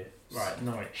idea. Right,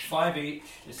 Norwich. 5 each.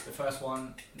 This is the first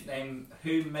one. Name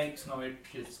who makes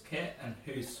Norwich's kit and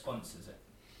who sponsors it.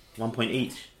 1 point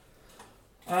each.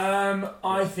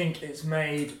 I think it's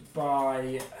made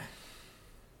by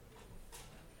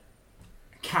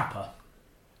Kappa.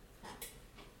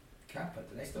 Kappa,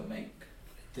 do they still make?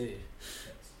 They do.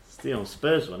 It's the old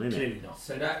Spurs one, isn't it? Clearly not.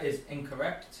 So that is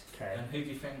incorrect. Okay. And who do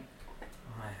you think?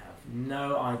 I have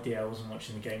no idea. I wasn't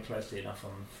watching the game closely enough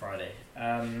on Friday.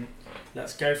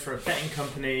 Let's go for a betting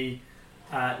company.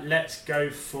 Let's go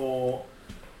for.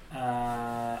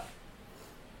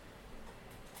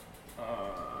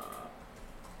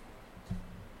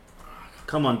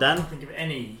 Come on, I Dan. can't think of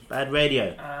any. Bad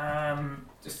radio.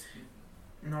 Just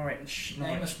Norwich. Name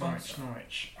a Norwich. sponsor.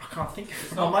 Norwich. I can't think of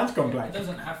It's it. not- My mind's gone it blank.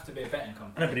 doesn't have to be a betting I know,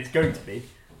 company. but it's going to be.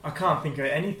 I can't think of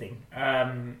anything.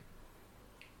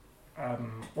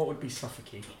 What would be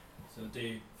suffocating? So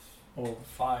do Or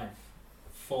 5,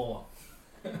 4.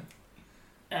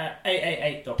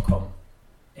 888.com.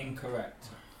 Incorrect.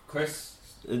 Chris?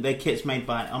 Their kit's made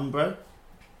by Umbro,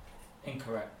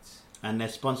 Incorrect. and they're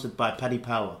sponsored by Paddy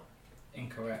Power.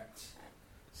 Incorrect.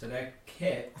 So their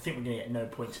kit, I think we're going to get no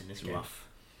points in this game. Rough.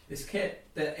 this kit,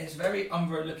 it's very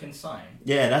Umbro looking sign.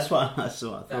 Yeah, that's what I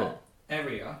thought. That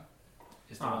area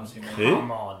is the ones who made Who?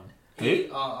 Come on. Who?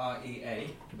 ERREA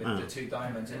with Oh. the 2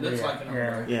 diamonds. It looks Yeah, like an yeah.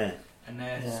 Umbro. Yeah. And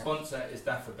their Yeah. sponsor is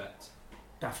Daffabet.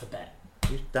 That's a bet.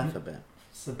 Who's Daffabet?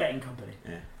 It's a betting company.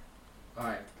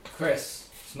 Alright, Chris.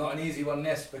 It's not an easy one,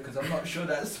 this, because I'm not sure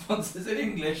that sponsors in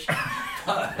English.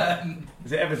 But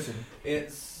Is it Everton?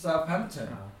 it's Southampton.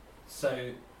 Oh.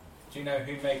 So, do you know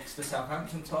who makes the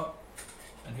Southampton top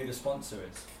and who the sponsor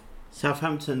is?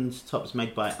 Southampton's top's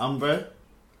made by Umbro.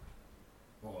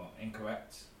 Or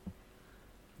incorrect.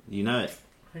 You know it.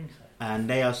 I think so. And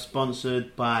they are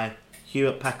sponsored by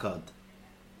Hewlett Packard.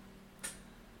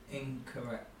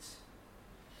 Incorrect.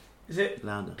 Is it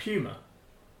Louder. Puma?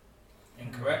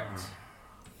 Incorrect.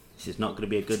 This is not going to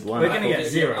be a good one. We're gonna get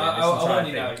zero in I this entire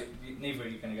already know. thing. Neither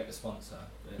of you are going to get the sponsor.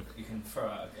 But you can throw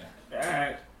out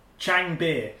again. Chang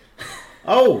Beer.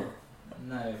 Oh!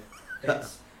 No.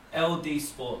 It's LD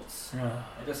Sports. Oh.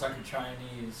 It looks like a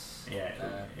Chinese Yeah,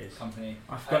 it is. company.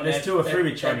 I forgot And there's their- 2 or 3 their-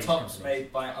 with Chinese Their top's companies.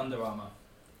 made by Under Armour.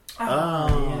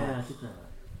 Oh. Yeah, I did know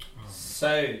that.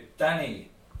 So, Danny,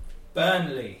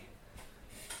 Burnley.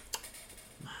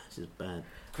 This is bad.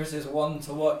 Chris is one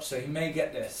to watch, so he may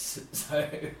get this. So,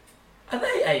 Are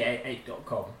they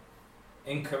 888.com?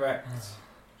 incorrect.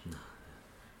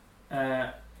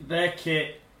 Their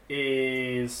kit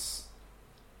is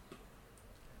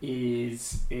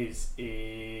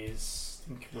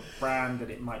think of a brand that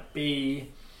it might be.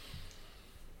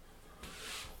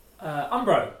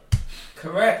 Umbro.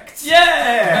 Correct.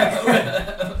 Yeah.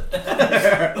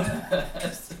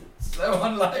 So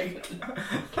unlike.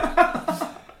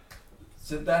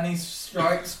 So Danny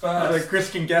strikes So first.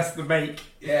 Chris can guess the make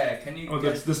Yeah, can you? or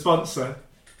guess- the sponsor.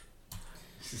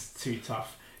 This is too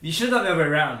tough. You should have done the other way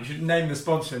around. You should name the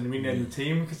sponsor and we name the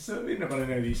team because we're not going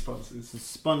to know these sponsors.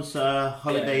 Sponsor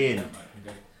Holiday Yeah,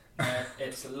 Inn.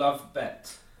 it's Love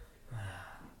Bet.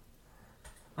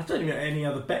 I don't even know any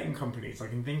other betting companies I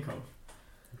can think of.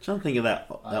 I'm trying to think of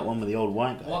that one with the old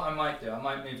white guy. What I might do, I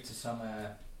might move to some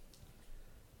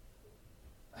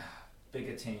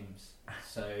bigger teams.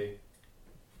 So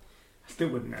I still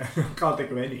wouldn't know. I can't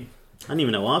think of any. I don't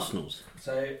even know Arsenal's.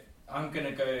 I'm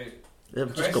gonna go They've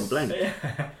Chris? just gone blank.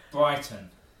 Brighton.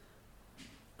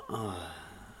 Ah.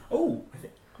 Oh, I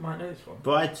think I might know this one.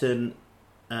 Brighton,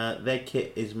 their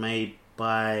kit is made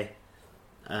by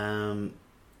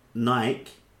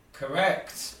Nike,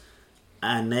 Correct.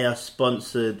 and they are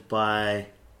sponsored by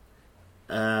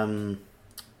that's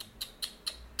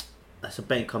a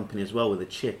betting company as well with a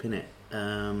chip in it.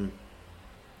 The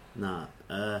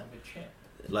chip.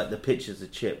 Like the picture's a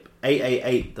chip.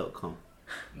 888.com.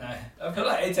 No, I feel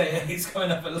like 888 is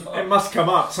coming up a lot. It must come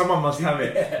up. Someone must have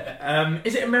it. Yeah.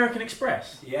 Is it American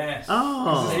Express? Yes.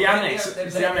 Oh. This is the Amex. They've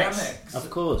It's the got Amex. Of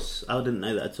course, I didn't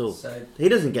know that at all. So He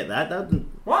doesn't get that. That doesn't-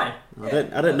 Why?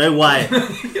 I don't know why.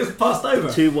 He just passed over.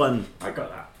 2-1. I got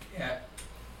that. yeah,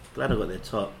 Glad I got their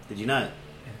top. Did you know?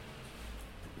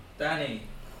 Danny.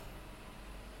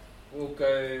 We'll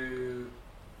go.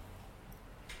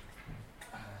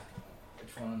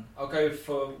 Which one? I'll go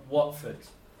for Watford.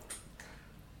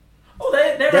 Oh,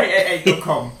 they're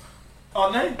 888.com,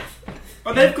 aren't they?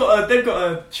 Oh, they've got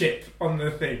a chip on the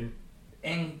thing.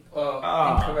 Well,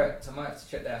 incorrect. I might have to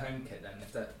check their home kit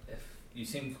then. If you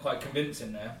seem quite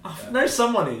convincing there. No,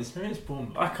 someone is. Maybe it's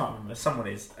Bournemouth. I can't remember. Someone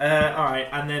is. All right,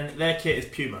 and then their kit is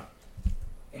Puma.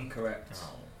 Incorrect.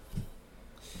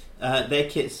 Their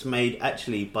kit's made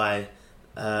actually by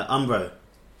Umbro.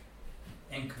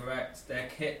 Incorrect. Their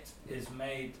kit is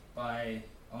made by,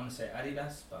 I want to say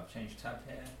Adidas, but I've changed tab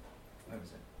here. Where was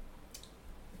it?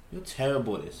 You're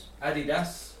terrible at this.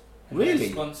 Adidas. And Really?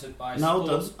 they're sponsored by No,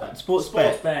 Sportsbet.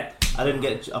 Sportsbet. I didn't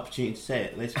get the opportunity to say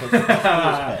it. They're sponsored by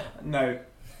Sportsbet. No,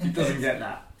 he doesn't get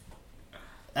that.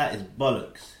 That is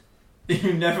bollocks.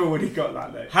 You never would have got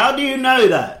that though. How do you know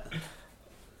that?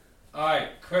 Alright,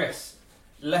 Chris.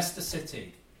 Leicester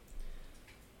City.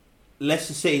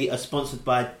 Leicester City are sponsored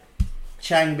by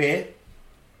Chang Beer.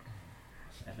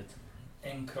 Everton.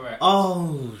 Incorrect.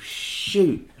 Oh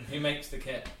shoot! And who makes the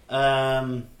kit?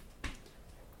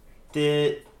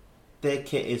 Their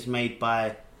kit is made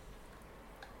by.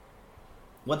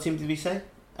 What team did we say?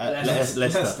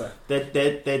 Leicester.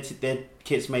 Their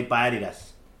kit's made by Adidas.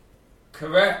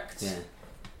 Correct. Yeah.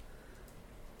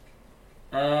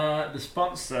 The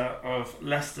sponsor of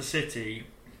Leicester City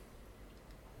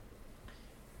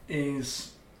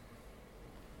is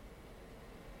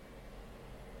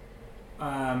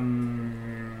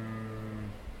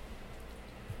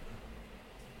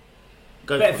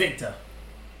Go Bet for it. Victor.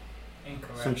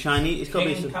 Incorrect. Some Chinese. It's got to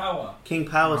be King some Power. King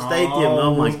Power Stadium.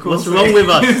 Oh my! of course What's wrong with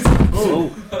us?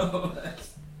 Oh. Oh.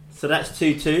 So that's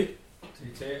 2-2.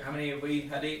 2-2. How many have we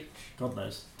had each? God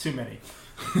knows. Too many.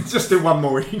 Just do one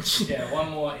more each. Yeah,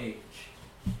 one more each.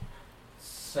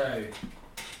 So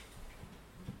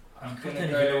I'm I gonna don't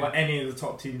even know go. what any of the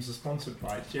top teams are sponsored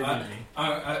by, genuinely.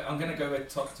 I'm gonna go with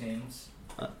top teams.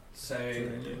 Uh, So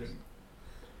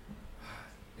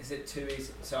is it too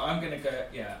easy? So I'm gonna go.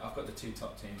 Yeah, I've got the two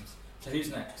top teams. So who's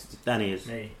next? Danny is.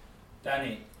 Me.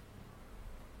 Danny.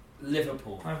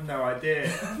 Liverpool. I have no idea.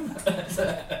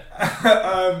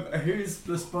 Who's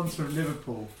the sponsor of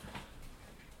Liverpool?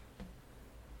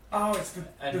 Oh, it's the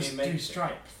And who two makes it?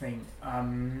 stripe thing. I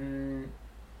can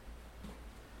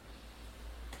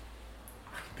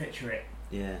picture it.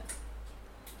 Yeah.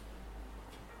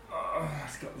 Oh,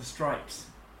 it's got the stripes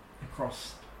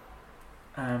across.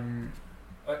 Even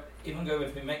go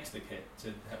with who makes the kit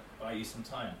to buy you some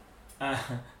time. Not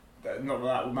that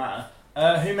that will matter.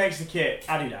 Who makes the kit?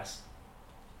 Adidas.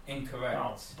 Incorrect.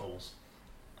 Oh, balls.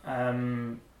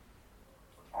 I'm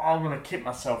gonna kick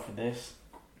myself for this.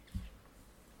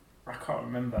 I can't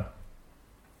remember.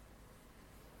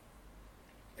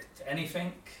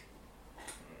 Anything?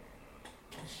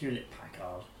 Hewlett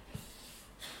Packard.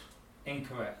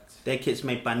 Incorrect. Their kit's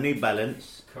made by New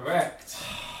Balance. Correct.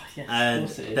 Yes, And of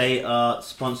course it is. they are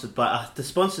sponsored by the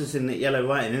sponsors in the yellow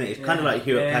writing, isn't it? It's kind of Yeah, like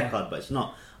Hewlett yeah. Packard, but it's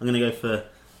not. I'm gonna go for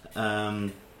I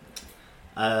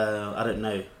don't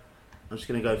know. I'm just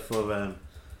gonna go for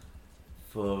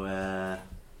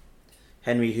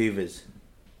Henry Hoover's.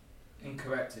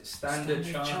 Incorrect. It's Standard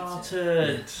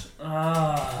Chartered.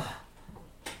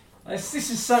 This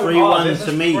is so 3-1 hard. There's to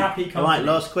such me. crappy All right, companies.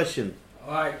 last question.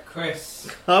 Alright, Chris.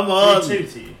 Come on.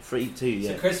 3-2 to you. 3-2,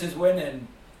 yeah. So Chris is winning.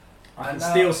 I can And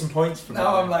steal some points from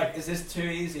Now you. I'm like, is this too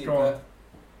easy? Go on.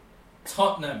 But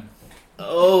Tottenham.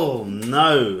 Oh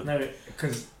no. No,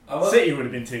 because Oh, well, City would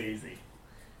have been too easy.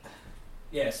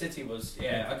 Yeah, City was.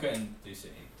 Yeah, I couldn't do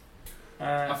City.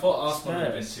 I I thought Arsenal would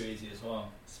have been too easy as well.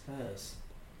 Spurs.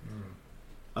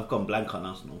 I've gone blank on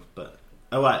Arsenal, but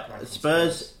all right. Blank on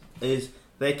Spurs is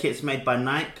their kit's made by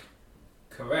Nike,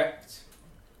 Correct.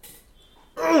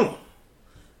 and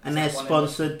they're that one in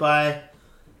sponsored by.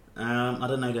 I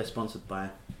don't know who they're sponsored by.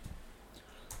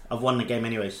 I've won the game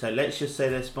anyway, so let's just say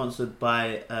they're sponsored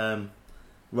by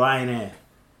Ryanair.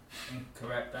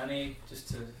 Correct, Danny. Just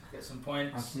to get some I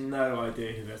points. have no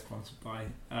idea who they're sponsored by.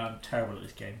 I'm terrible at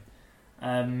this game.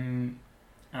 I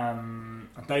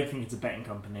don't think it's a betting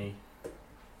company.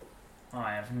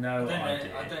 I have no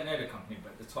idea. I don't know the company,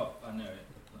 but the top, I know it.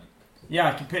 Like, Yeah,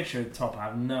 I can picture the top. I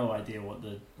have no idea what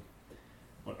the.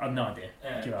 I have no idea.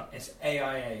 Give up. it's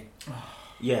AIA.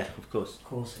 Yeah, of course. Of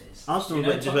course it is. Arsenal You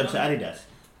know just went to Tottenham? Adidas.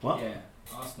 What? Yeah,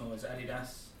 Arsenal is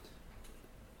Adidas.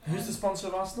 Who's the sponsor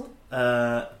of Arsenal?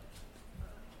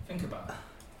 Think about it.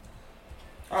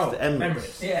 Oh, the Emirates.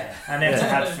 Emirates. Yeah. And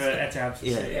Etihad for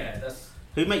Yeah. City. Yeah, that's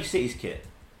Who makes City's kit?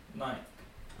 Nike.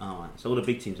 Oh, right. So all the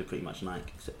big teams are pretty much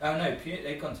Nike. Oh no,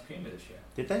 they've gone to Puma this year.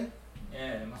 Did they?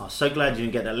 Yeah, they must Oh, so glad you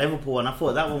didn't get that Liverpool one. I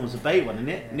thought that one was a bait one, isn't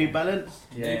it? Yeah. New Balance.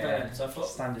 New Balance. I thought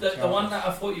Standard the one that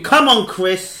I thought you. Come on,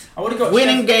 Chris. I would have got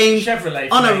Winning games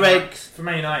Chevrolet on for a Man- reg. For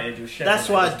Man United, it was Chevrolet. That's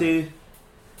what I do.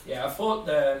 Yeah, I thought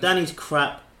the. Danny's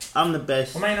crap. I'm the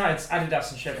best. Well, Man United's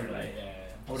Adidas and Chevrolet. Yeah.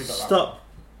 I would have got that. Stop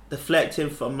deflecting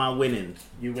from my winning.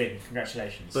 You win.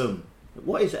 Congratulations. Boom.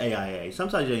 What is AIA?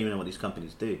 Sometimes you don't even know what these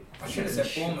companies do. I should have said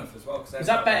Bournemouth as well. Cause Was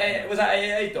that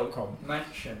AAA.com?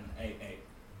 Mansion 88.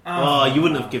 Oh, you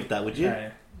wouldn't have given that, would you?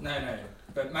 Yeah. No.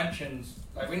 But Mansion's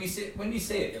like when you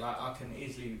see it, you're like, I can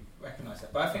easily recognise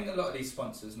that. But I think a lot of these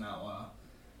sponsors now are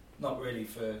not really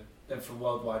for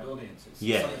worldwide audiences.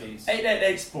 Yeah. Some of these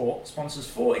 888 Sport sponsors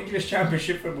 4 English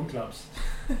Championship football clubs.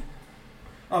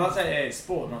 Oh, that's 888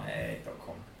 Sport, not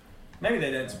 888.com. Maybe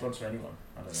they don't sponsor anyone.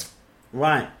 I don't know.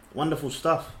 Right. Wonderful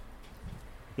stuff.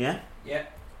 Yeah? Yeah.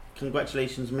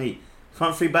 Congratulations, me.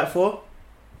 Front three, back four?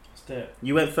 Let's do it.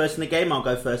 You went first in the game, I'll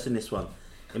go first in this one.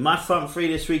 In my front three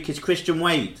this week is Christian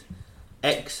Wade,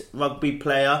 ex-rugby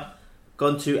player,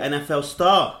 gone to NFL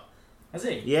star. Has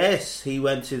he? Yes, he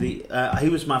went to the. He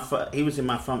was in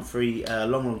my front three a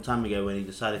long time ago when he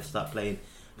decided to start playing,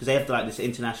 because they have like this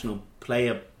international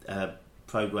player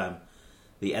program,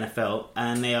 the NFL,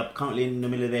 and they are currently in the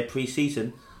middle of their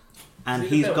pre-season. And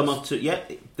he's gone off to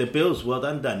the Bills. Well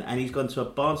done, and he's gone to a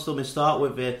barnstorming start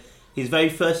with his very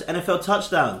first NFL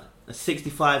touchdown, a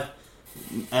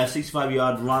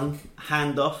 65-yard run,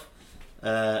 handoff,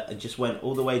 and just went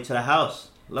all the way to the house.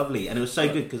 Lovely, and it was so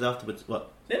good because afterwards, The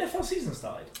NFL season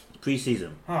started?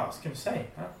 Pre-season. Oh, I was going to say.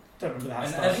 I don't remember that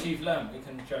And starting. as you've learned, we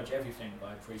can judge everything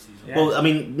by pre-season. Yeah. Well, I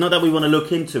mean, not that we want to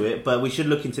look into it, but we should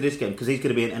look into this game because he's going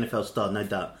to be an NFL star, no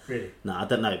doubt. Really? No, I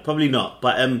don't know, probably not.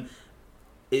 But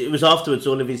it was afterwards.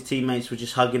 All of his teammates were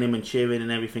just hugging him and cheering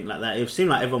and everything like that. It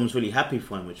seemed like everyone was really happy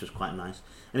for him, which was quite nice.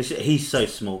 And he's so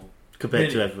small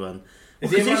compared to everyone.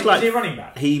 Is Well, he a running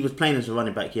back? He was playing as a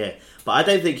running back, yeah. But I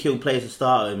don't think he'll play as a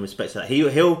starter in respect to that.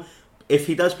 He'll if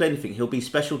he does play anything, he'll be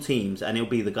special teams and he'll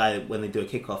be the guy when they do a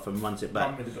kickoff and runs it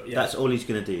back. That's all he's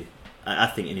going to do, I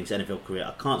think, in his NFL career.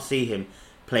 I can't see him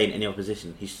playing any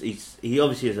opposition. He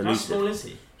obviously is elusive. How small is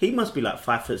he? He must be like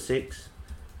 5'6".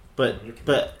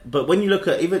 But when you look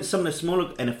at even some of the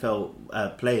smaller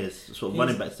NFL players, sort of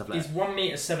running back stuff like he's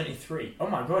 1.73 m. Oh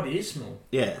my god, he is small.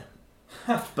 Yeah.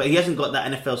 But he hasn't got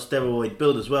that NFL steroid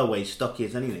build as well, where he's stocky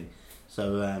as anything.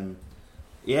 So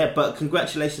yeah, but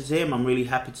congratulations to him. I'm really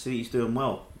happy to see he's doing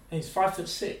well. He's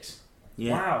 5'6".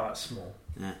 Yeah. Wow, that's small.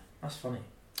 Yeah. That's funny.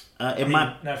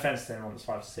 No offense to anyone that's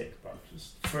 5'6", but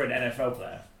just for an NFL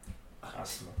player,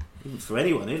 that's small. For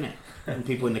anyone, isn't it? And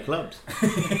people in the clubs.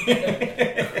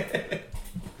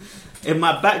 In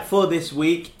my back four this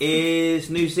week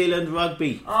is New Zealand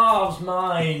rugby. Oh, it's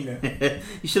mine.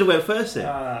 You should have went first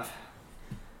then.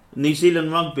 New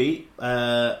Zealand rugby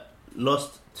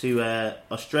lost to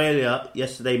Australia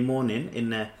yesterday morning in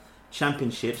their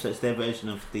championship, so it's their version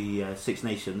of the Six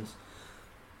Nations.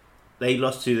 They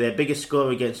lost to their biggest score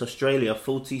against Australia,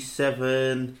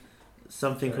 47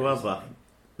 something or other.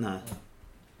 No.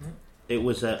 It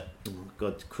was oh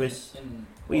God, Chris,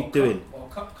 what are you doing?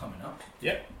 World Cup coming up.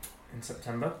 Yep, in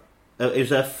September. It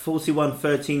was a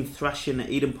 41-13 thrashing at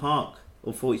Eden Park,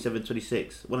 or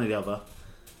 47-26, one or the other.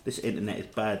 This internet is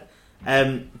bad.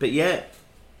 But yeah,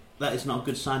 that is not a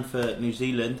good sign for New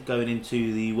Zealand going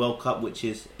into the World Cup, which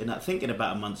is in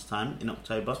about a month's time, in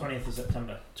October. 20th of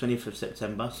September. 20th of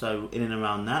September, so in and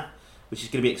around that, which is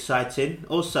going to be exciting.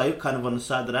 Also, kind of on the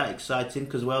side of that, exciting,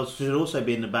 because Wales should also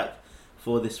be in the back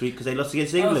for this week because they lost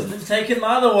against England. They've taken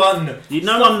my other one. You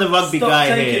know I'm the rugby guy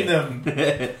taking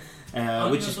here.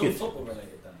 Them. Which is good. Football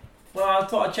related then. Well, I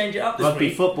thought I'd change it up this Rugby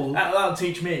week. football. That'll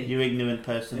teach me. You ignorant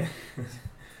person.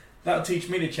 That'll teach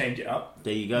me to change it up.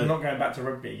 There you go. I'm not going back to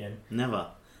rugby again. Never.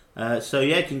 So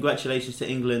yeah, congratulations to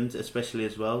England, especially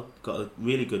as well. Got a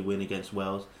really good win against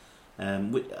Wales.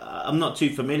 I'm not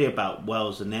too familiar about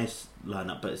Wales and their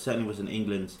lineup, but it certainly wasn't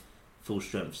England's full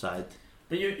strength side.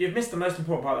 But you've missed the most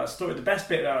important part of that story. The best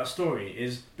bit about that story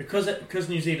is because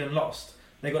New Zealand lost,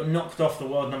 they got knocked off the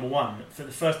world number one for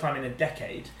the first time in a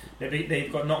decade. They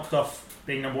got knocked off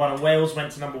being number one, and Wales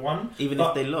went to number one.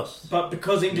 If they lost. But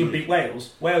because England beat Wales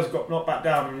got knocked back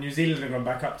down, and New Zealand have gone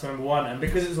back up to number one. And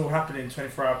because it's all happened in a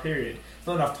 24-hour period, it's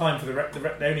not enough time for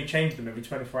the they only change them every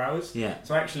 24 hours. Yeah.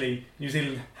 So actually, New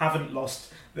Zealand haven't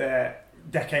lost their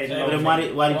decade. But then why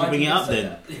did you bring it up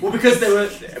then? Well,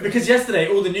 because yesterday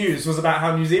all the news was about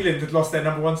how New Zealand had lost their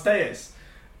number one status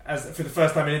for the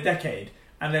first time in a decade,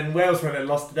 and then Wales went and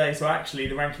lost today. So actually,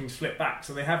 the rankings flipped back,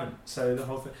 so they haven't. So the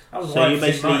whole thing. That was so you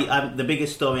basically the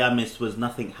biggest story I missed was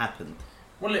nothing happened.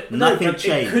 Well, nothing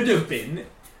changed. It could have been,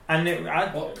 and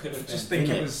What could have just been?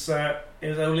 think it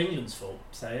was all England's fault.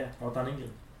 So yeah, well done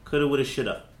England. Coulda, woulda,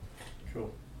 shoulda.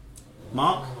 Cool.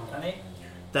 Mark, Danny.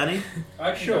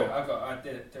 Sure. I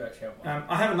did actually have one.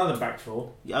 I have another back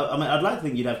four. I mean, I'd like to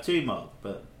think you'd have two, Mark,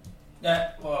 but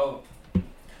Yeah, well,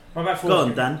 My back four. Go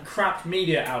on, Dan. Crap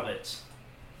media outlets.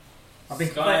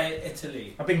 Sky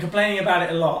Italy. I've been complaining about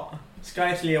it a lot.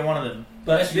 Sky Italy are one of them.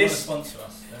 But Unless you want to sponsor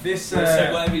us. This we'll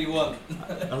say whatever you want.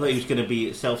 I thought he was going to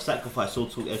be self-sacrifice All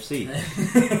Talk FC.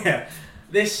 Yeah.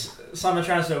 This summer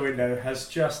transfer window has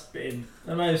just been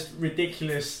the most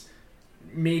ridiculous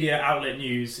media outlet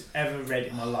news ever read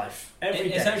in my life.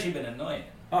 It's actually been annoying.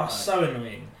 Oh, so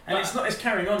annoying. And it's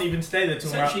carrying on even today. They're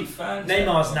talking about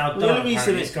Neymar's now done. The only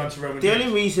reason the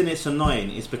only reason it's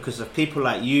annoying is because of people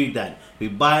like you, Dan, who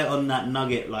buy on that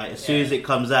nugget like as soon as it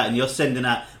comes out, and you're sending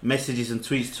out messages and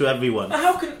tweets to everyone.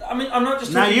 How can I'm not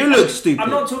just now talking, you look stupid. I'm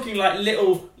not talking like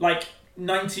little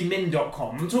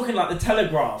 90min.com. I'm talking like the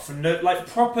Telegraph and like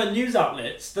proper news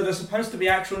outlets that are supposed to be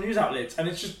actual news outlets, and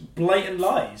it's just blatant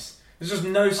lies. There's just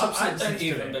no substance to it. I don't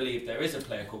even believe there is a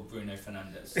player called Bruno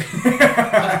Fernandes.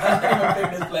 I don't even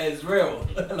think this player is real.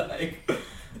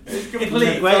 It's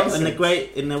complete.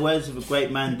 In the words of a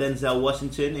great man, Denzel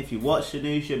Washington, if you watch the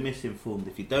news, you're misinformed.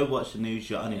 If you don't watch the news,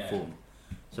 you're uninformed.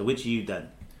 So which are you,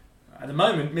 Dan? At the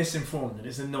moment, misinformed, and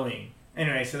it's annoying.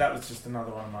 Anyway, so that was just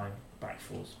another one of my back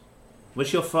fours.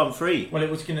 What's your front three? Well,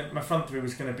 my front three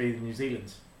was going to be the New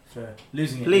Zealand for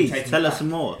losing it. Please tell us some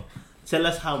more. Tell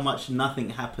us how much nothing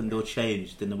happened or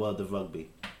changed in the world of rugby.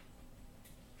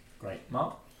 Great.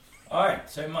 Mark? Alright,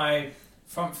 so my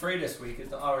front three this week is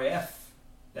the RAF.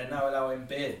 They're now allowing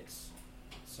beards.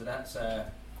 So that's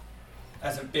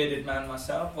as a bearded man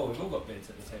myself, well, we've all got beards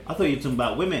at the table. I thought you were talking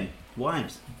about women,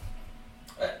 wives.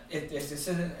 This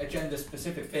isn't a gender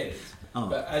specific beard. Oh.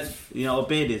 But as you know what a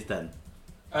beard is then?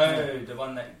 Oh, the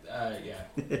one that yeah.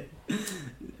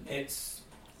 It's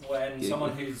when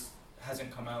someone who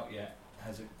hasn't come out yet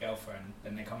has a girlfriend,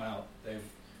 then they come out,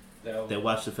 their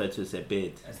wife's referred to as their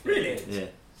beard. Really? Beard. Yeah,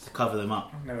 to cover them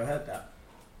up. I've never heard that.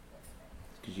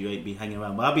 Because you ain't be hanging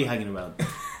around. Well, I'll be hanging around.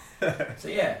 So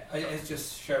yeah, it's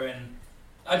just showing.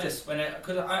 I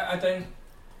don't.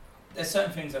 There's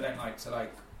certain things I don't like. So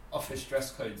like office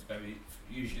dress codes, very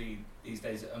usually these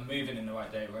days are moving in the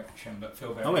right direction, but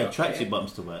feel very. I wear tracksuit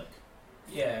bottoms to work.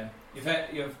 Yeah,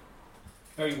 you're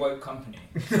very woke company.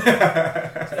 So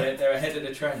they're ahead of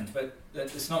the trend, but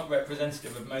it's not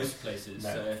representative of most places.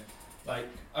 No. So, like,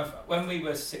 when we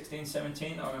were 16,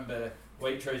 17, I remember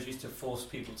Waitrose used to force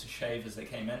people to shave as they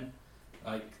came in.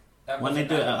 Like, when they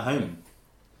do it at home?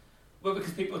 Well,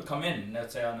 because people would come in and they'd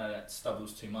say, "Oh no, that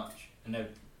stubble's too much," and they'd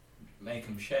make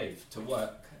them shave to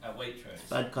work at Waitrose.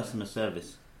 Bad customer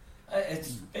service.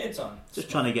 It's beards on. Just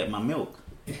trying to get my milk.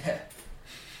 Yeah.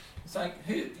 It's like,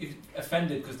 who you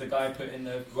offended because the guy putting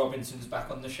the Robinsons back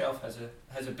on the shelf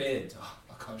has a beard? Oh,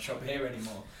 I can't shop here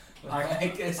anymore. I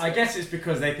guess it's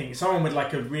because they think someone with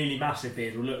like a really massive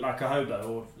beard will look like a hobo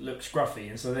or look scruffy,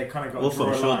 and so they kind of got or to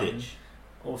draw from a line. Shoreditch.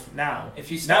 Or now, if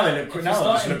you start, now they look, now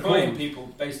start look employing cool. people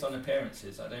based on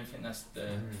appearances, I don't think that's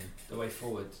the way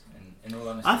forward. In all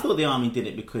honesty, I thought the army did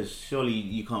it because surely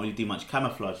you can't really do much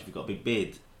camouflage if you've got a big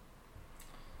beard.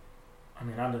 I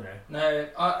mean, I don't know. No,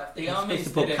 the army supposed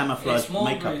to put camouflage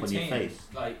makeup routine. on your face.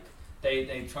 Like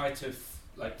they try to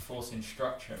force in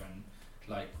structure and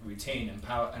like routine and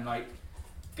power and like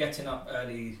getting up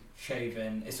early,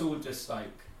 shaving. It's all just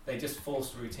like they just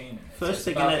force routine in it. First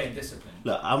so it's about being disciplined.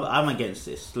 Look, I'm against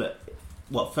this. Look,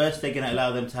 first they're going to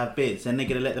allow them to have beards, then they're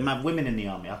going to let them have women in the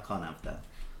army. I can't have that.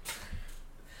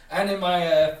 And in my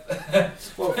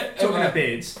well, talking of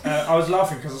beards, I was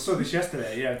laughing because I saw this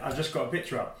yesterday. Yeah, I just got a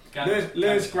picture up.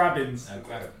 Lewis Grabbin's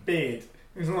beard.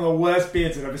 It was one of the worst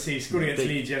beards I've ever seen. He scored against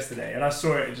Leeds yesterday, and I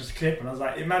saw it in just a clip, and I was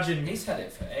like, imagine. He's had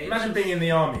it for ages. Imagine being in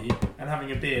the army and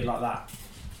having a beard like that.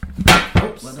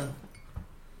 Oops. Well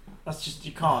That's just,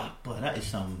 you can't. Boy, that is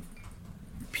some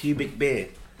pubic beard.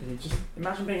 Just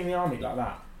imagine being in the army like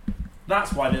that.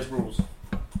 That's why there's rules.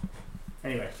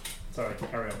 Anyway, sorry,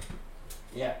 carry on.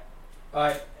 Yeah.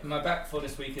 Alright, my back for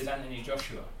this week is Anthony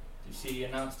Joshua. Did you see he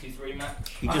announced his rematch?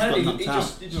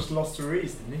 He just lost to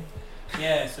Reese, didn't he?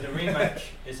 Yeah, so the rematch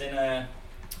is in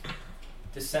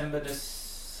December the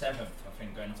 7th, I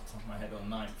think, going off the top of my head, or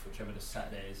 9th, whichever the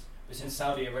Saturday is. It's in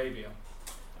Saudi Arabia.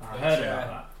 I heard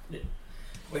about that.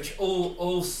 Which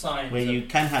all signs... Where you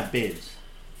can have beards.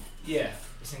 Yeah,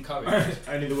 it's encouraged.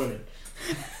 Only the women.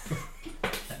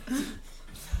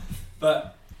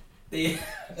 But the...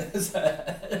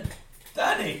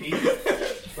 Danny!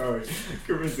 Sorry,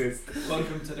 couldn't resist.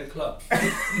 Welcome to the club.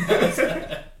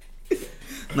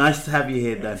 Nice to have you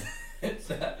here, Dan.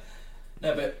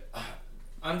 No, but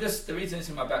I'm just... The reason it's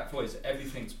in my back foot is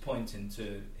everything's pointing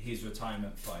to his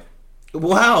retirement fight.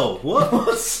 Wow,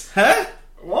 what? Huh?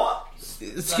 What?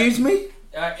 Excuse me?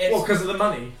 Well, because of the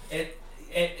money?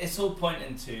 It's all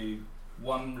pointing to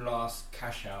one last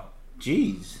cash out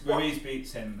Jeez. Ruiz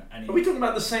beats him, and Are we talking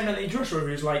about the same Anthony Joshua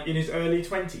who's like in his early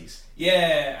 20s?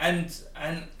 yeah,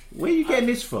 and Where are you getting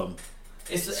this from?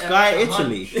 it's Sky a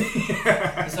Italy.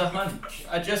 hunch. It's a hunch.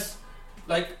 I just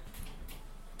like.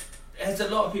 There's a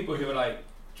lot of people who are like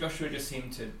Joshua just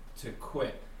seemed to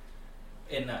quit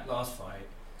in that last fight.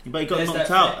 But he got There's knocked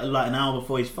that out thing. like an hour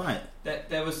before his fight.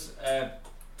 There was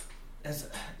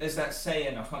there's that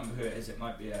saying, I can't remember who it is. It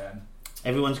might be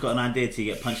Everyone's got an idea till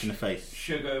you get punched in the face.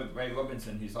 Sugar Ray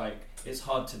Robinson, who's like, it's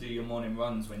hard to do your morning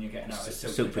runs when you're getting out of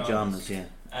Silk pajamas, yeah.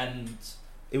 And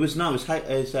It was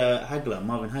Hagler,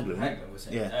 Marvin Hagler, right? Hagler was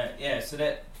it? Yeah. So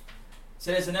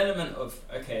there's an element of,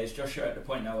 okay, is Joshua at the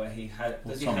point now where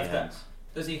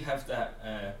does he have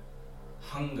that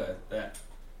hunger that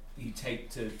you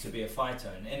take to be a fighter?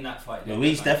 And in that fight,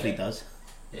 Ruiz definitely does.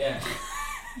 Yeah.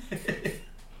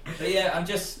 But yeah,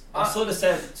 I saw the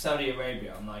Saudi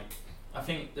Arabia. I'm like, I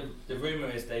think the rumour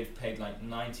is they've paid like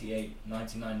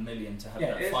 99 million to have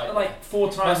that it's fight. like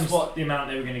 4 times what- the amount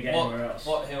they were going to get anywhere else.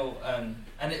 What he'll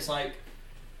and it's like,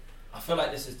 I feel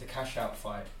like this is the cash out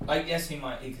fight. Like, yes, he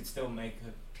could still make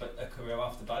a career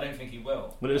after, but I don't think he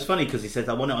will. Well, it was funny because he said,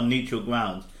 "I want it on neutral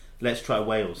ground. Let's try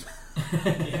Wales."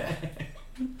 Yeah.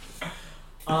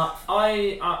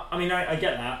 I mean, I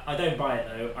get that. I don't buy it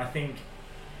though.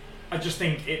 I just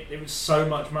think it was so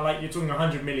much more. Like, you're talking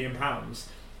 £100 million.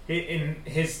 In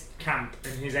his camp,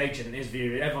 in his agent, in his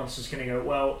view, everyone's just going to go,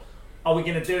 well, are we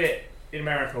going to do it in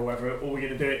America or whatever, or are we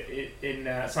going to do it in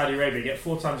Saudi Arabia, get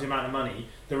 4 times the amount of money?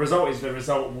 The result is the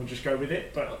result and we'll just go with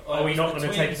it, but are we not going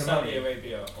to take the Saudi money?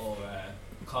 Arabia or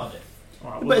Cardiff?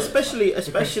 Right, But especially,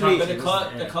 But Yeah.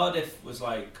 the Cardiff was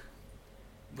like,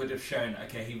 would have shown,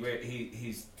 okay,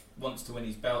 he's wants to win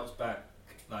his belts back.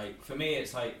 Like, for me,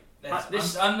 it's like,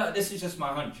 this is just my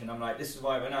hunch, and I'm like, this is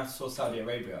why when I saw Saudi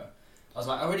Arabia, I was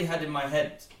like, I already had in my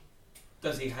head,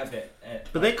 does he have it?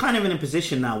 But they're kind of in a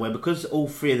position now where, because all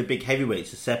 3 of the big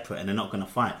heavyweights are separate and they're not going to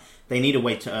fight, they need a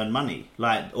way to earn money,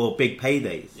 or big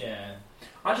paydays. Yeah.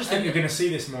 I just think you're going to see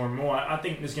this more and more. I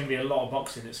think there's going to be a lot of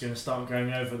boxing that's going to start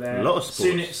going over there. A lot of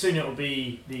sports. Soon it'll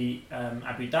be the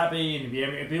Abu Dhabi, and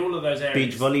it'll be all of those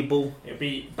areas. Beach volleyball. It'll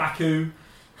be Baku.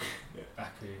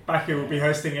 Baku will be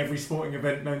hosting every sporting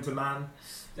event known to man.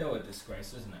 Still a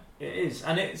disgrace, isn't it? It is,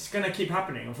 and it's going to keep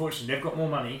happening. Unfortunately, they've got more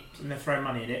money, and they're throwing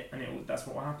money at it, and that's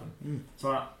what will happen.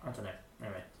 So I don't know.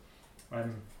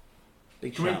 Anyway,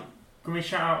 Big can shout. we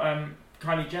shout out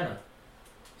Kylie Jenner?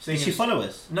 Did she follow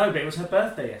us? No, but it was her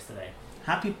birthday yesterday.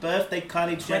 Happy birthday,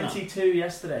 Kylie Jenner. 22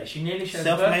 yesterday. She nearly shared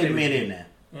her birthday. Self-made with you. millionaire.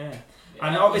 Yeah.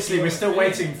 And obviously we're still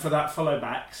waiting for that follow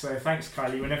back, so thanks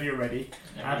Kylie, whenever you're ready.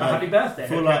 But happy birthday.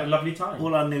 Hope you had a lovely time.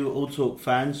 All our new All Talk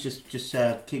fans, just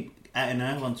keep atting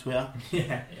her on Twitter.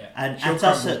 Yeah. And She'll at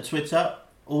us crumble. at Twitter,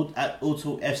 at All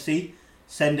Talk FC.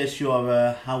 Send us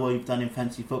your how well you've done in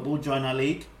fantasy football. Join our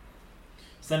league.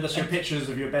 Send us your pictures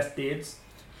of your best beards.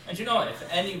 And do you know what? If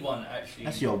anyone actually...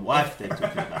 That's your wife they're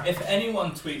talking about. If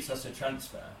anyone tweets us a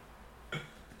transfer,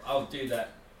 I'll do that.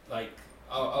 Like,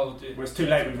 I'll do... Well, it's too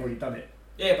late, we've already done it.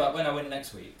 Yeah, but when I win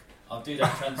next week, I'll do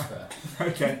that transfer.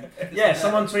 Okay. Yeah,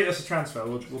 someone tweet us a transfer,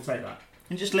 we'll take that.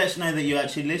 And just let us know that you're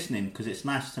actually listening, because it's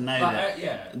nice to know that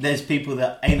Yeah. there's people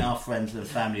that ain't our friends and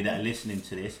family that are listening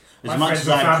to this. My As much friends as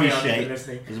and I family aren't even appreciate,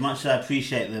 listening. as much as I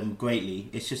appreciate them greatly,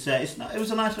 it's just it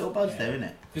was a nice little buzz there, isn't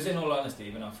it? Because in all honesty,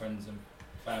 even our friends and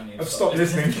family I've stopped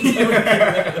listening.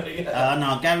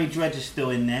 No, Gary Dredge is still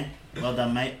in there. Well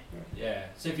done, mate. Yeah.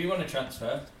 So if you want to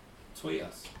transfer, tweet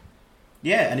us.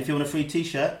 Yeah, and if you want a free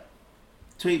T-shirt,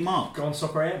 tweet Mark. Go on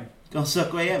Soccer AM. Go on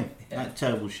Soccer AM. Yeah. That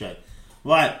terrible show.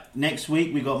 Right, next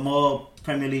week we got more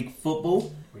Premier League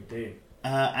football, We do.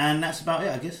 and that's about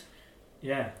it, I guess.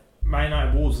 Yeah. Man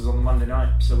United Wolves is on the Monday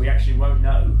night, so we actually won't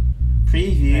know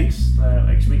Preview.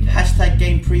 next weekend. Hashtag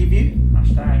game preview.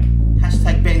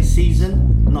 Hashtag betting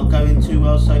season. Not going too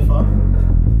well so far.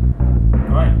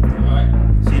 Right.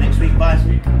 Alright. See you next week. Bye. Next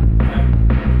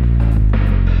week.